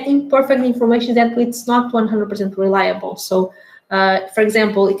 And imperfect information is that it's not 100% reliable. So for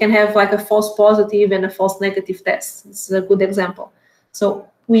example, it can have like a false positive and a false negative test. This is a good example. So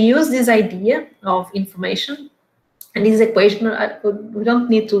we use this idea of information and this equation. We don't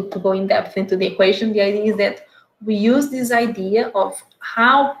need to go in depth into the equation. The idea is that we use this idea of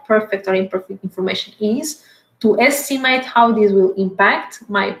how perfect or imperfect information is to estimate how this will impact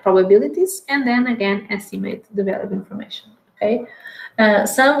my probabilities, and then again estimate the value of information, okay?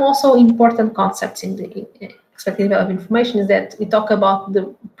 Some also important concepts in the expected value of information is that we talk about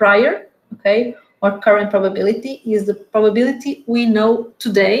the prior, okay, or current probability is the probability we know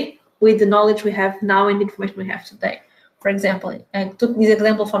today with the knowledge we have now and the information we have today. For example, I took this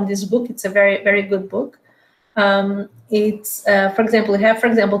example from this book. It's a very, very good book. For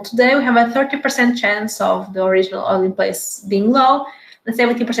example, today we have a 30% chance of the original oil in place being low, and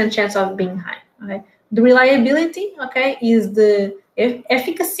 70% chance of being high. Okay, the reliability, okay, is the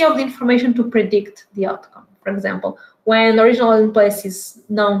efficacy of the information to predict the outcome. For example, when the original oil in place is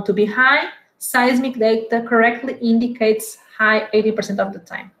known to be high, seismic data correctly indicates high 80% of the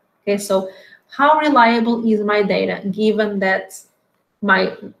time. Okay, so how reliable is my data given that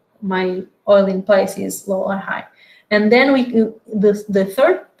my oil in place is low or high? And then the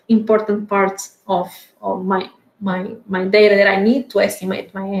third important part of my data that I need to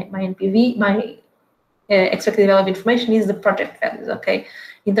estimate my NPV, my expected value of information, is the project values, okay,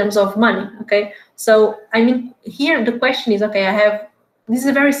 in terms of money, okay? So, I mean, here the question is, okay, this is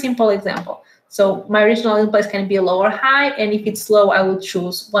a very simple example. So my original oil in place can be low or high, and if it's low, I will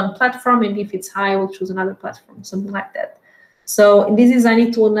choose one platform, and if it's high, I will choose another platform, something like that. So this is, I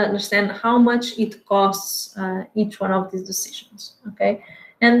need to understand how much it costs each one of these decisions, okay?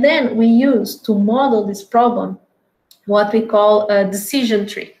 And then we use to model this problem what we call a decision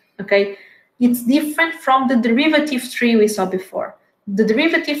tree, okay? It's different from the derivative tree we saw before. The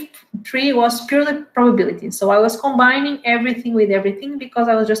derivative tree was purely probability. So I was combining everything with everything because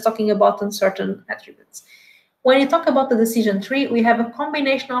I was just talking about uncertain attributes. When you talk about the decision tree, we have a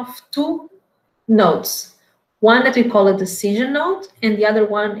combination of two nodes. One that we call a decision node, and the other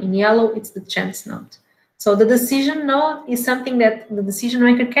one in yellow, it's the chance node. So the decision node is something that the decision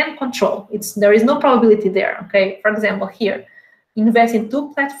maker can control. There is no probability there, okay? For example, here, invest in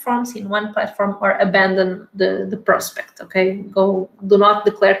 2 platforms, in 1 platform, or abandon the prospect. Okay, do not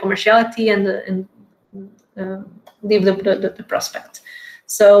declare commerciality and leave the prospect.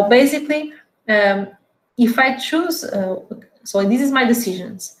 So basically, if I choose, so this is my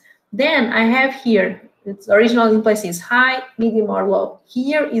decisions. Then I have here, its original in place is high, medium, or low.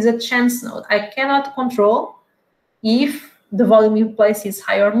 Here is a chance node. I cannot control if the volume in place is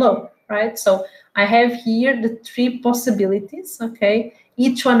high or low, right? So I have here the 3 possibilities, okay?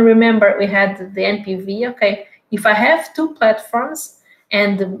 Each one, remember, we had the NPV, okay? If I have 2 platforms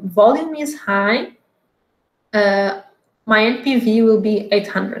and the volume is high, my NPV will be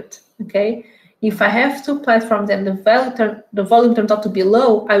 800, okay? If I have 2 platforms and the volume turns out to be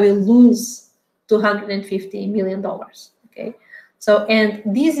low, I will lose $250 million, okay? So, and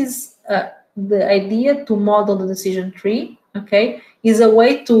this is the idea to model the decision tree, okay, is a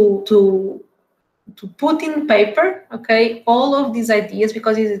way to put in paper, okay, all of these ideas,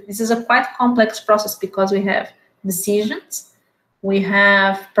 because this is a quite complex process, because we have decisions, we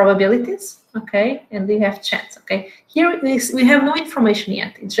have probabilities, okay, and we have chance, okay. Here we have no information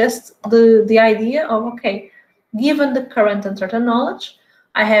yet. It's just the idea of, okay, given the current uncertain knowledge,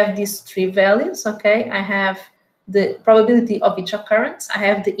 I have these 3 values, okay. I have the probability of each occurrence. I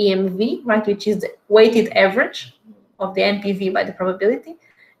have the EMV, right, which is the weighted average of the NPV by the probability.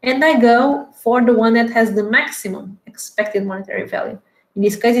 And I go for the one that has the maximum expected monetary value. In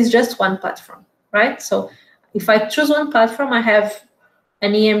this case, it's just 1 platform, right? So if I choose 1 platform, I have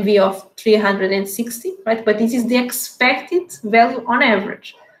an EMV of 360, right? But this is the expected value on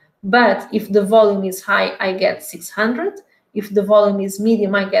average. But if the volume is high, I get 600. If the volume is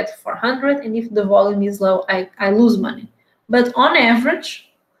medium, I get 400. And if the volume is low, I lose money. But on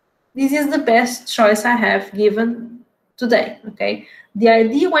average, this is the best choice I have given today, okay? The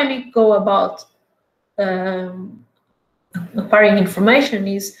idea when we go about acquiring information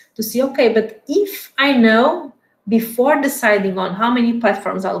is to see, okay, but if I know before deciding on how many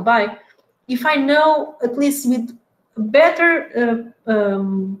platforms I'll buy, if I know at least with better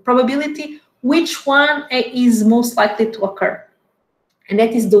probability which one is most likely to occur. And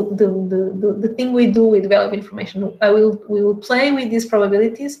that is the thing we do with value of information. We will play with these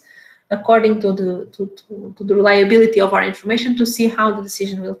probabilities according to the reliability of our information to see how the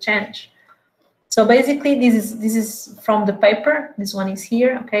decision will change. So basically, this is from the paper. This one is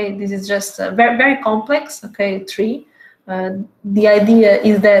here. Okay, this is just very, very complex. Okay, 3. The idea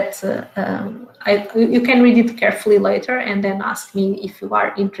is that you can read it carefully later and then ask me if you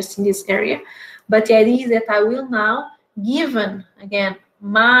are interested in this area. But the idea is that I will now, given again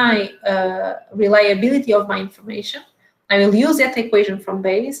my reliability of my information, I will use that equation from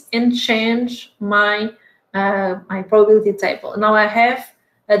Bayes and change my my probability table. Now I have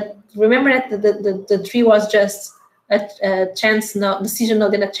remember that the tree was just a chance node, decision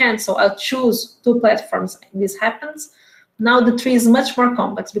node and a chance. So I'll choose 2 platforms. And this happens. Now the tree is much more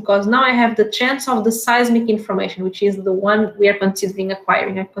complex because now I have the chance of the seismic information, which is the one we are considering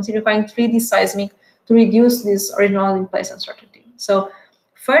acquiring. I consider acquiring 3D seismic to reduce this original in place uncertainty. So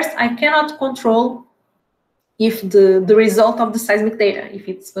first, I cannot control if the result of the seismic data, if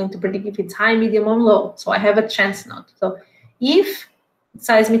it's going to predict if it's high, medium, or low. So I have a chance node. So if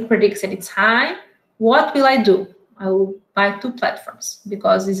seismic predicts that it's high, what will I do? I will buy 2 platforms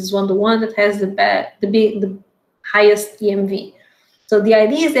because this is the one that has the highest EMV. So the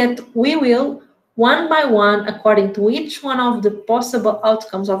idea is that we will, one by one, according to each one of the possible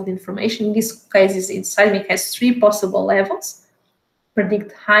outcomes of the information, in this case, seismic has 3 possible levels,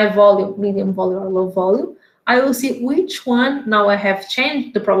 predict high volume, medium volume, or low volume. I will see which one, now I have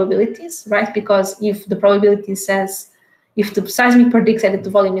changed the probabilities, right? Because if the probability says, if the seismic predicts that the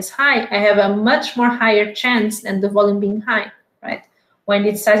volume is high, I have a much more higher chance than the volume being high, right? When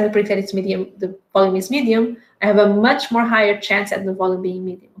it's seismic predicts that it's medium, the volume is medium, I have a much more higher chance at the volume being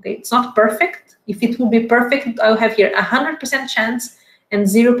medium, okay? It's not perfect. If it would be perfect, I'll have here 100% chance and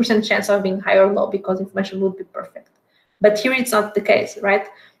 0% chance of being high or low because information would be perfect. But here it's not the case, right?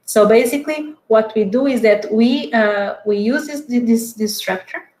 So basically, what we do is that we use this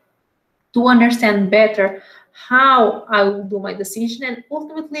structure to understand better how I will do my decision. And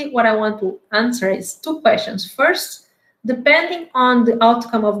ultimately, what I want to answer is 2 questions. First, depending on the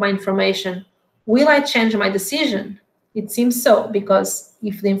outcome of my information, will I change my decision? It seems so, because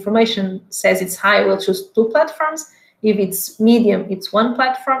if the information says it's high, we'll choose 2 platforms. If it's medium, it's 1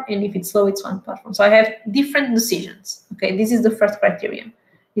 platform. And if it's low, it's 1 platform. So I have different decisions. Okay, this is the first criterion.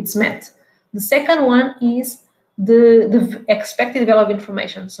 It's met. The second one is the expected value of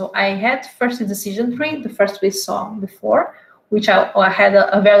information. So I had first the decision tree, the first we saw before, which I had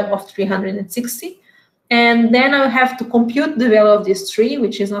a value of 360. And then I have to compute the value of this 3,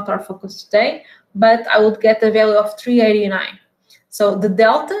 which is not our focus today, but I would get a value of 389. So the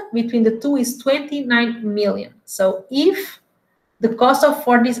delta between the two is 29 million. So if the cost of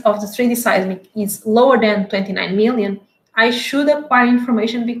the 3D seismic is lower than 29 million, I should acquire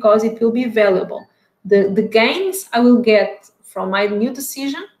information because it will be valuable. The gains I will get from my new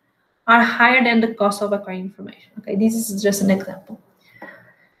decision are higher than the cost of acquiring information. Okay, this is just an example.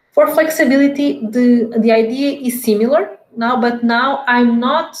 For flexibility, the idea is similar now, but now I'm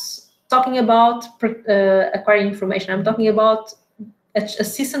not talking about acquiring information. I'm talking about a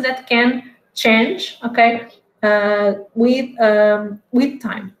system that can change, okay, with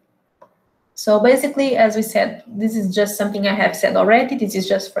time. So basically, as we said, this is just something I have said already. This is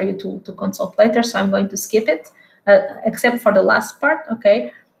just for you to consult later, so I'm going to skip it, except for the last part,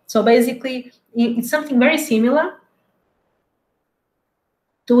 okay? So basically, it's something very similar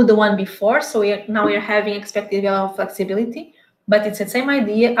to the one before. So now we are having expected value of flexibility, but it's the same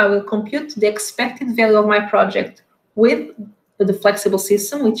idea. I will compute the expected value of my project with the flexible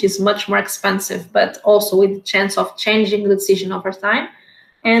system, which is much more expensive, but also with the chance of changing the decision over time,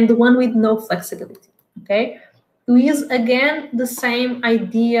 and the one with no flexibility, okay? We use, again, the same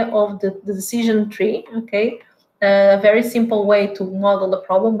idea of the decision tree, okay? A very simple way to model the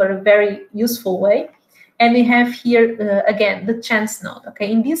problem, but a very useful way. And we have here, again, the chance node,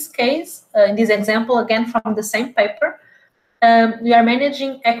 okay? In this case, in this example, again, from the same paper, we are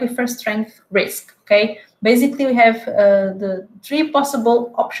managing aquifer strength risk, okay? Basically, we have the 3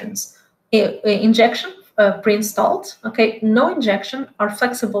 possible options: injection, pre-installed, okay, no injection, or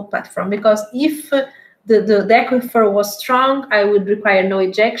flexible platform. Because if the aquifer was strong, I would require no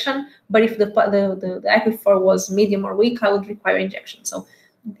injection, but if the aquifer was medium or weak, I would require injection. So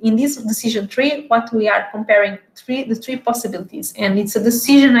in this decision tree, what we are comparing the 3 possibilities, and it's a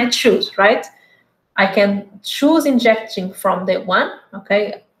decision I choose, right? I can choose injecting from day 1,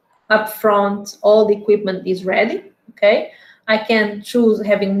 okay? Up front, all the equipment is ready, okay? I can choose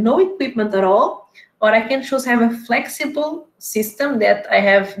having no equipment at all, or I can choose have a flexible system that I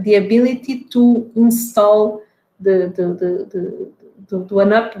have the ability to install do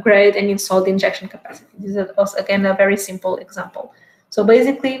an upgrade and install the injection capacity. This is, again, a very simple example. So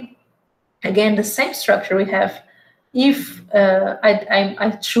basically, again, the same structure we have. If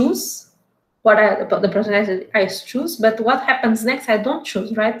I choose the person I choose, but what happens next, I don't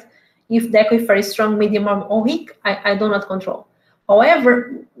choose, right? If the aquifer is strong, medium, or weak, I do not control.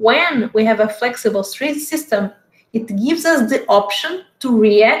 However, when we have a flexible system, it gives us the option to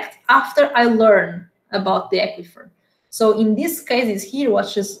react after I learn about the aquifer. So in this case, is here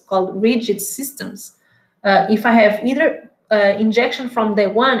what is called rigid systems. If I have either injection from day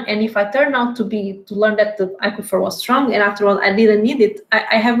 1, and if I turn out to learn that the aquifer was strong, and after all I didn't need it,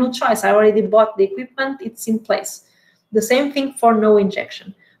 I have no choice. I already bought the equipment, it's in place. The same thing for no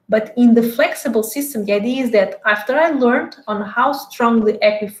injection. But in the flexible system, the idea is that after I learned on how strong the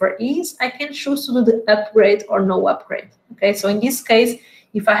aquifer is, I can choose to do the upgrade or no upgrade. Okay, so in this case,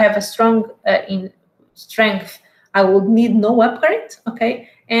 if I have a strong in strength, I would need no upgrade. Okay,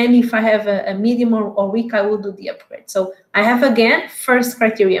 and if I have a medium or weak, I will do the upgrade. So I have, again, first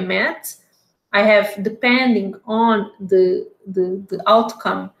criteria met. I have, depending on the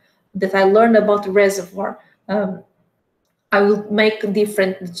outcome that I learned about the reservoir, I will make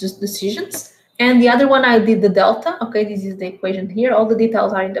different decisions. And the other one, I did the delta. Okay, this is the equation here. All the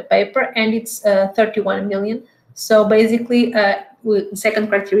details are in the paper, and it's 31 million. So basically, the second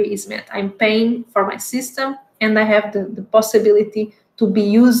criteria is met. I'm paying for my system, and I have the possibility to be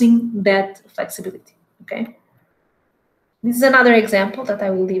using that flexibility, okay? This is another example that I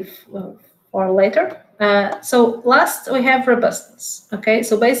will leave for later. So last, we have robustness, okay?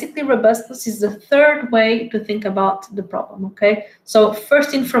 So basically, robustness is the third way to think about the problem, okay? So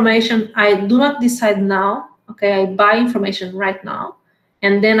first, information, I do not decide now, okay? I buy information right now,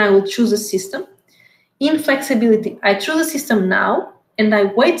 and then I will choose a system. In flexibility, I choose a system now, and I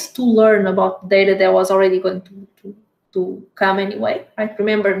wait to learn about data that was already going to come anyway, right?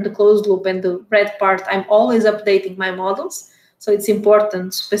 Remember the closed loop and the red part, I'm always updating my models. So it's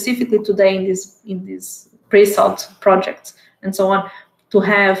important, specifically today in these pre-salt projects and so on, to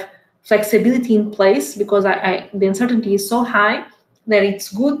have flexibility in place, because the uncertainty is so high that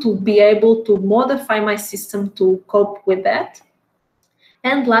it's good to be able to modify my system to cope with that.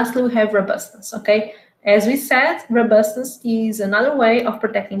 And lastly, we have robustness, okay? As we said, robustness is another way of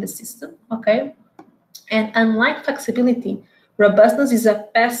protecting the system, okay? And unlike flexibility, robustness is a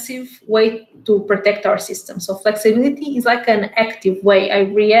passive way to protect our system. So flexibility is like an active way. I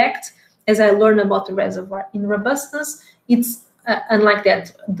react as I learn about the reservoir. In robustness, it's unlike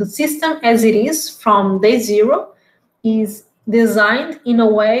that. The system as it is from day zero is designed in a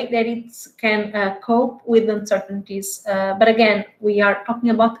way that it can cope with uncertainties. But again, we are talking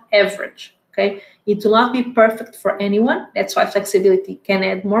about average, okay? It will not be perfect for anyone. That's why flexibility can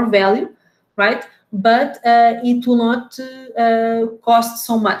add more value, right? But it will not cost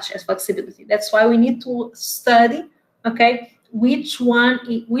so much as flexibility. That's why we need to study, okay, which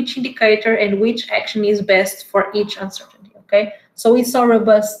indicator and which action is best for each uncertainty, okay? So we saw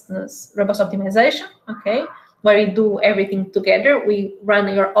robust optimization, okay, where we do everything together. We run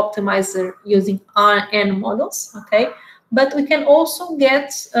your optimizer using RN models, okay? But we can also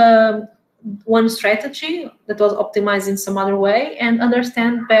get one strategy that was optimized in some other way and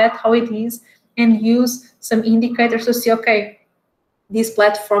understand better how it is and use some indicators to see, okay, this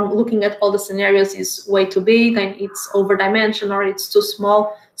platform, looking at all the scenarios, is way too big and it's over-dimensioned or it's too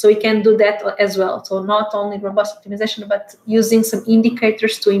small. So we can do that as well. So not only robust optimization, but using some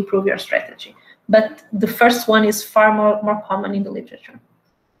indicators to improve your strategy. But the first one is far more common in the literature.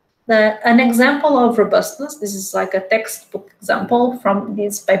 An example of robustness, this is like a textbook example from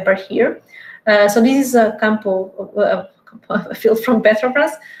this paper here. So this is a field from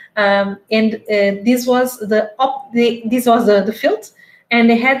Petrobras, and this was the field, and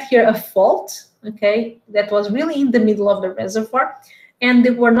they had here a fault, okay, that was really in the middle of the reservoir, and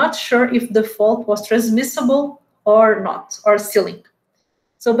they were not sure if the fault was transmissible or not, or sealing.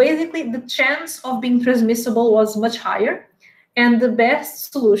 So basically, the chance of being transmissible was much higher, and the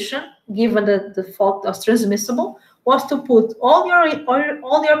best solution, given that the fault was transmissible, was to put all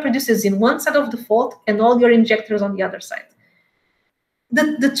your producers in one side of the fault and all your injectors on the other side.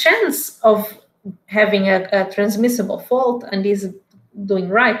 The chance of having a transmissible fault and is doing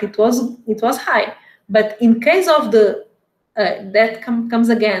right, it was high. But in case of the that comes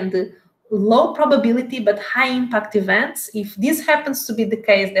again the low probability but high impact events. If this happens to be the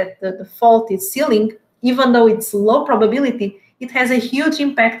case, that the fault is sealing, even though it's low probability, it has a huge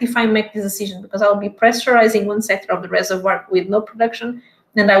impact if I make this decision, because I'll be pressurizing one sector of the reservoir with no production,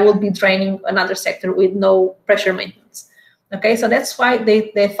 and I will be draining another sector with no pressure maintenance. Okay, so that's why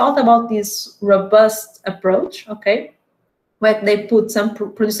they thought about this robust approach, okay, where they put some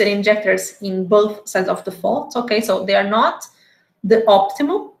producer injectors in both sides of the fault, okay, so they are not the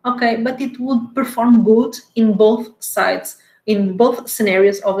optimal, okay, but it would perform good in both sides, in both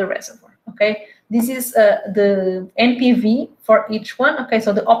scenarios of the reservoir, okay. This is the NPV for each one, okay,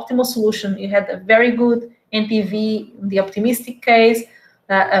 so the optimal solution, you had a very good NPV in the optimistic case,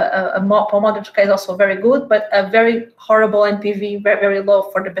 a moderate case also very good, but a very horrible NPV, very, very low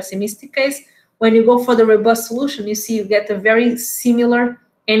for the pessimistic case. When you go for the robust solution, you see you get a very similar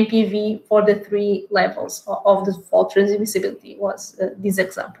NPV for the three levels of the fault transmissibility was this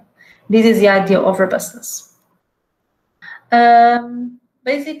example. This is the idea of robustness.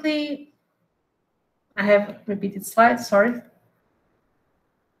 Basically, I have repeated slides, sorry.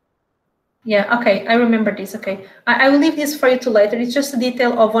 Yeah, okay, I remember this, okay. I will leave this for you to later. It's just a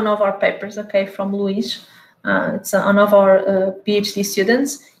detail of one of our papers, okay, from Luis. It's one of our PhD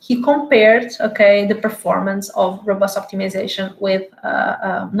students. He compared, okay, the performance of robust optimization with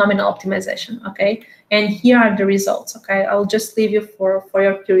nominal optimization, okay? And here are the results, okay? I'll just leave you for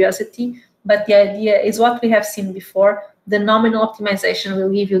your curiosity, but the idea is what we have seen before. The nominal optimization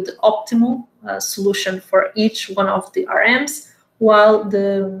will give you the optimal solution for each one of the RMs, while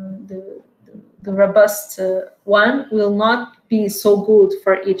the robust one will not be so good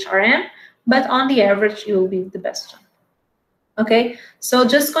for each RM, but on the average, it will be the best one. Okay, so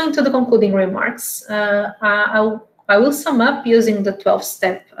just going to the concluding remarks, I will sum up using the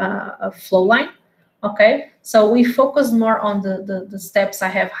 12-step flow line. Okay, so we focus more on the steps I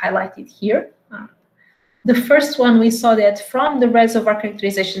have highlighted here. The first one, we saw that from the reservoir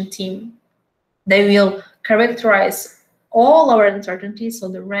characterization team, they will characterize all our uncertainties, so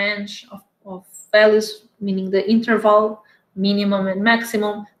the range of values, meaning the interval, minimum and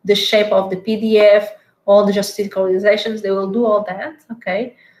maximum, the shape of the PDF, all the justicalizations, they will do all that,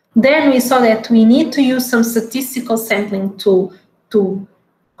 okay? Then we saw that we need to use some statistical sampling to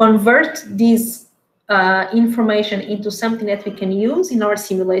convert this information into something that we can use in our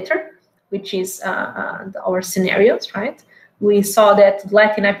simulator, which is our scenarios, right? We saw that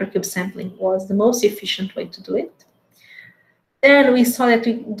Latin hypercube sampling was the most efficient way to do it. Then we saw that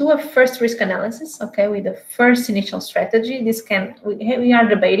we do a first risk analysis, okay, with the first initial strategy. We are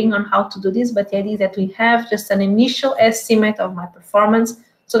debating on how to do this, but the idea is that we have just an initial estimate of my performance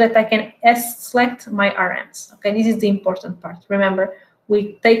so that I can select my RMs. Okay, this is the important part. Remember,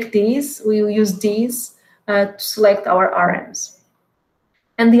 we take these, we will use these to select our RMs.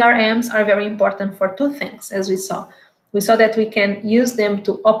 And the RMs are very important for two things, as we saw. We saw that we can use them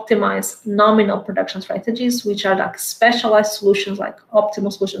to optimize nominal production strategies, which are like specialized solutions, like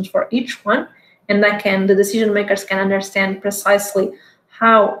optimal solutions for each one. And the decision makers can understand precisely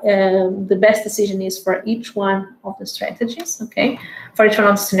how the best decision is for each one of the strategies, okay, for each one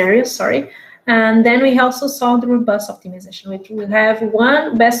of the scenarios, sorry. And then we also saw the robust optimization, which we have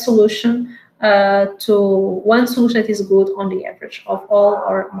one best solution to one solution that is good on the average of all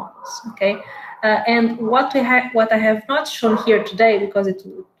our models, okay. And what I have not shown here today, because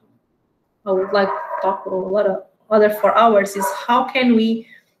I would like to talk a lot of other 4 hours, is how can we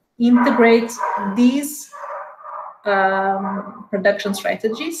integrate these production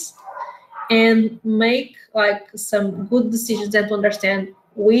strategies and make like some good decisions and to understand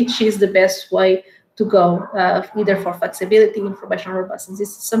which is the best way to go, either for flexibility, information robustness. This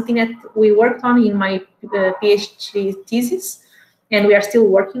is something that we worked on in my PhD thesis, and we are still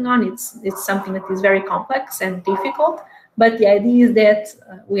working on. It's something that is very complex and difficult, but the idea is that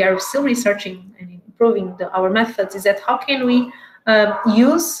we are still researching and improving our methods, is that how can we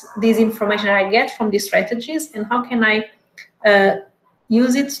use this information I get from these strategies, and how can I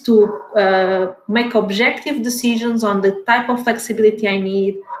use it to make objective decisions on the type of flexibility I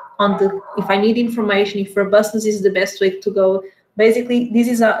need, on if I need information, if robustness is the best way to go. Basically, this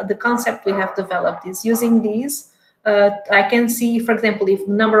is the concept we have developed, is using these. I can see, for example, if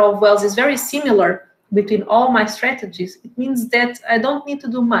the number of wells is very similar between all my strategies, it means that I don't need to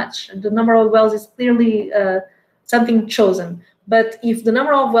do much. The number of wells is clearly something chosen. But if the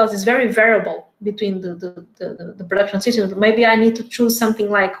number of wells is very variable between the production systems, maybe I need to choose something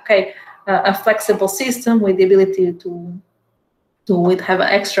like, okay, a flexible system with the ability to have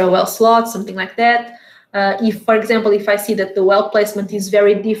extra well slots, something like that. If, for example, if I see that the well placement is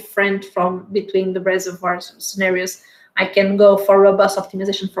very different between the reservoir scenarios, I can go for robust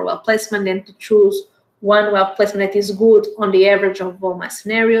optimization for well placement and to choose one well placement that is good on the average of all my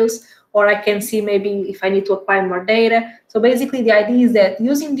scenarios. Or I can see maybe if I need to acquire more data. So basically the idea is that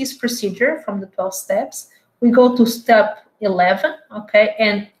using this procedure from the 12 steps, we go to step 11, okay,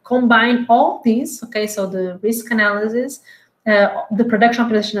 and combine all these, okay, so the risk analysis, the production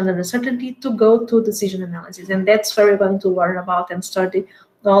optimization and the uncertainty to go to decision analysis. And that's where we're going to learn about and study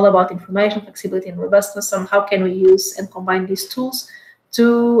all about information, flexibility, and robustness, and how can we use and combine these tools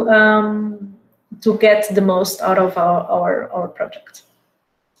to get the most out of our project.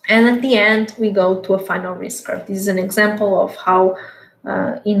 And at the end, we go to a final risk curve. This is an example of how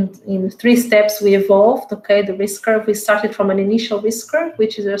in 3 steps we evolved, okay, the risk curve. We started from an initial risk curve,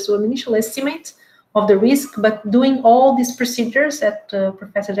 which is also an initial estimate of the risk, but doing all these procedures that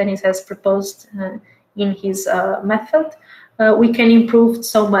Professor Dennis has proposed in his method, we can improve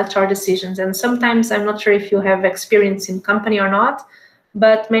so much our decisions. And sometimes, I'm not sure if you have experience in company or not,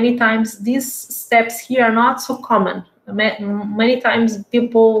 but many times these steps here are not so common. Many times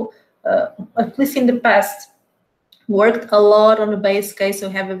people, at least in the past, worked a lot on the base case, so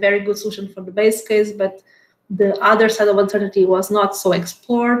have a very good solution for the base case, but the other side of uncertainty was not so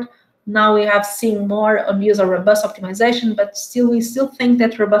explored. Now we have seen more on use of robust optimization, but we still think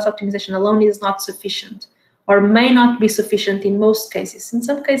that robust optimization alone is not sufficient, or may not be sufficient in most cases. In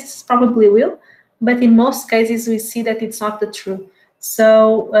some cases, probably will, but in most cases, we see that it's not the truth.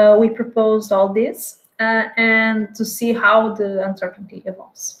 So we proposed all this and to see how the uncertainty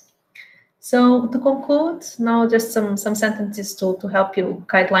evolves. So to conclude, now just some sentences to help you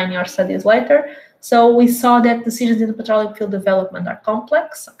guideline your studies later. So we saw that decisions in the petroleum field development are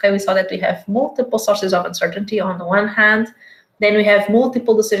complex. Okay, we saw that we have multiple sources of uncertainty on the one hand, then we have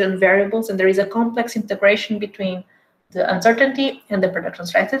multiple decision variables, and there is a complex integration between the uncertainty and the production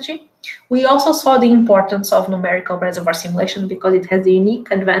strategy. We also saw the importance of numerical reservoir simulation because it has the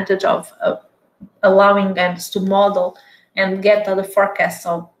unique advantage of allowing us to model and get the forecasts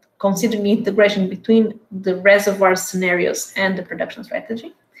of considering the integration between the reservoir scenarios and the production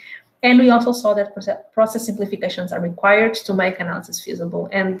strategy. And we also saw that process simplifications are required to make analysis feasible.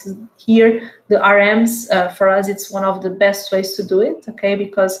 And here, the RMs, for us, it's one of the best ways to do it, okay,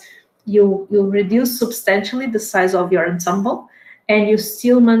 because you reduce substantially the size of your ensemble, and you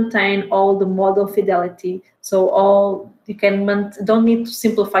still maintain all the model fidelity. So don't need to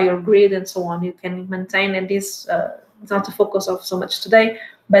simplify your grid and so on. You can maintain, and this is not the focus of so much today,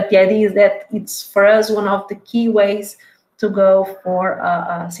 but the idea is that it's, for us, one of the key ways to go for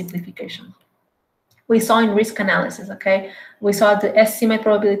simplification. We saw in risk analysis, okay, we saw the estimate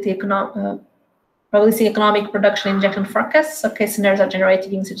probability economic production injection forecasts. Okay, scenarios are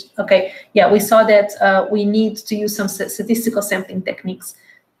generated in, okay, yeah, we saw that we need to use some statistical sampling techniques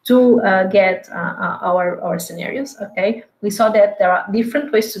to get our scenarios. Okay, we saw that there are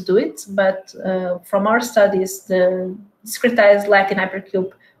different ways to do it, but from our studies, the discretized Latin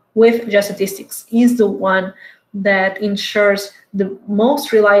hypercube with geostatistics is the one that ensures the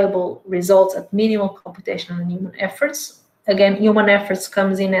most reliable results at minimal computational and human efforts. Again, human efforts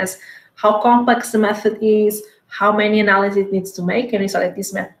comes in as how complex the method is, how many analyses it needs to make, and we saw that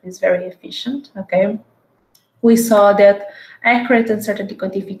this method is very efficient. Okay, we saw that accurate uncertainty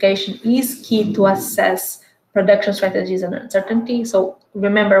quantification is key to assess production strategies and uncertainty. So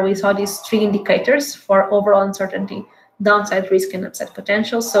remember, we saw these 3 indicators for overall uncertainty, downside risk, and upside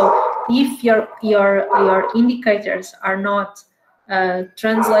potential. So if your indicators are not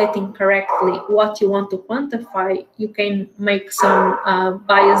translating correctly what you want to quantify, you can make some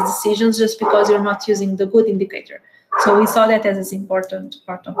biased decisions just because you're not using the good indicator. So we saw that as an important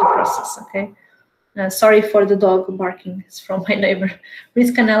part of the process. Okay. Sorry for the dog barking, it's from my neighbor.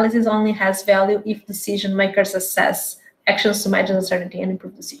 Risk analysis only has value if decision makers assess actions to manage uncertainty and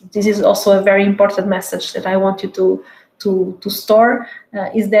improve decisions. This is also a very important message that I want you to store,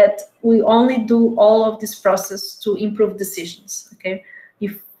 is that we only do all of this process to improve decisions. Okay,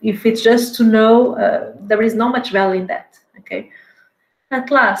 if it's just to know, there is not much value in that. Okay.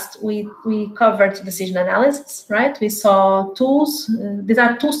 At last, we covered decision analysis, right? We saw tools. These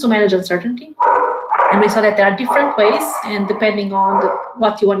are tools to manage uncertainty. And we saw that there are different ways, and depending on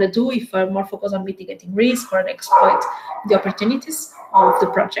what you want to do, if you're more focused on mitigating risk or exploit the opportunities of the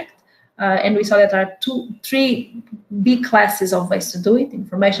project. And we saw that there are 3 big classes of ways to do it: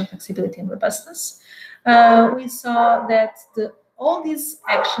 information, flexibility, and robustness. We saw that all these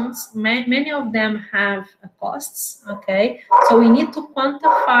actions, many of them have costs. Okay, so we need to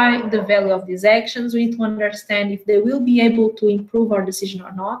quantify the value of these actions. We need to understand if they will be able to improve our decision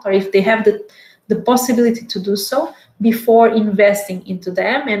or not, or if they have the possibility to do so before investing into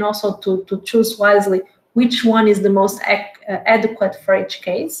them, and also to choose wisely which one is the most adequate for each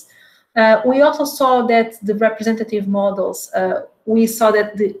case. We also saw that the representative models, we saw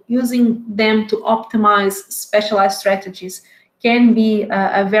that using them to optimize specialized strategies can be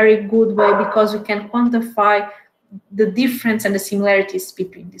a very good way, because we can quantify the difference and the similarities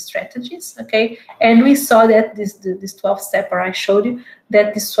between these strategies. Okay, and we saw that this 12-step, or I showed you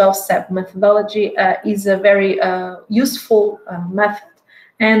that this 12-step methodology is a very useful method.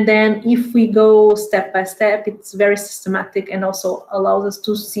 And then if we go step by step, it's very systematic and also allows us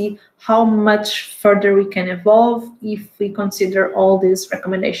to see how much further we can evolve if we consider all these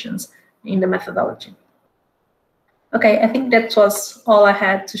recommendations in the methodology. Okay, I think that was all I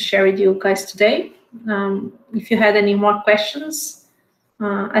had to share with you guys today. If you had any more questions,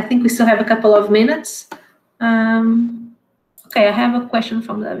 I think we still have a couple of minutes. Okay, I have a question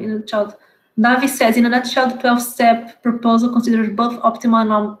from Davi in the chat. Davi says, in a nutshell, the 12-step proposal considers both optimal and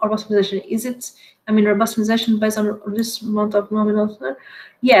robust optimization. Is it, robust optimization based on this amount of nominal?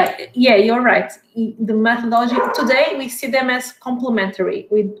 Yeah, you're right. The methodology, today we see them as complementary.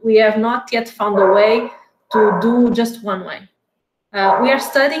 We have not yet found a way to do just one way. We are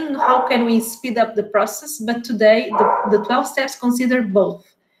studying how can we speed up the process, but today the 12 steps consider both,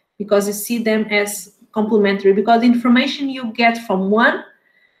 because you see them as complementary, because the information you get from one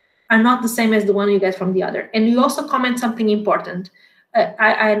are not the same as the one you get from the other. And you also comment something important.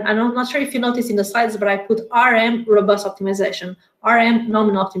 I'm not sure if you noticed in the slides, but I put RM robust optimization, RM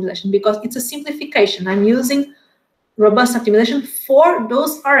nominal optimization, because it's a simplification. I'm using robust optimization for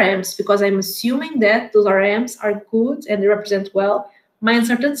those RMs, because I'm assuming that those RMs are good and they represent well my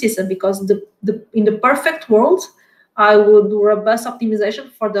uncertain system, because in the perfect world, I would do robust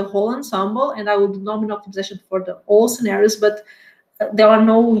optimization for the whole ensemble, and I would do nominal optimization for the all scenarios, but there are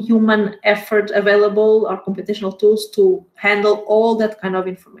no human effort available or computational tools to handle all that kind of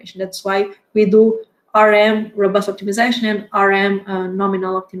information. That's why we do RM robust optimization and RM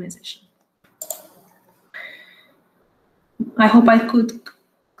nominal optimization. I hope I could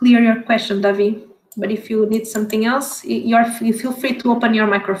clear your question, Davi. But if you need something else, you feel free to open your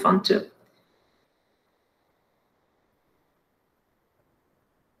microphone too.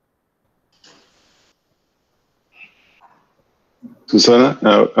 Susana,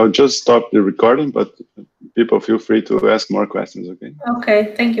 I'll just stop the recording, but people feel free to ask more questions, okay?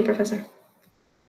 Okay, thank you, Professor.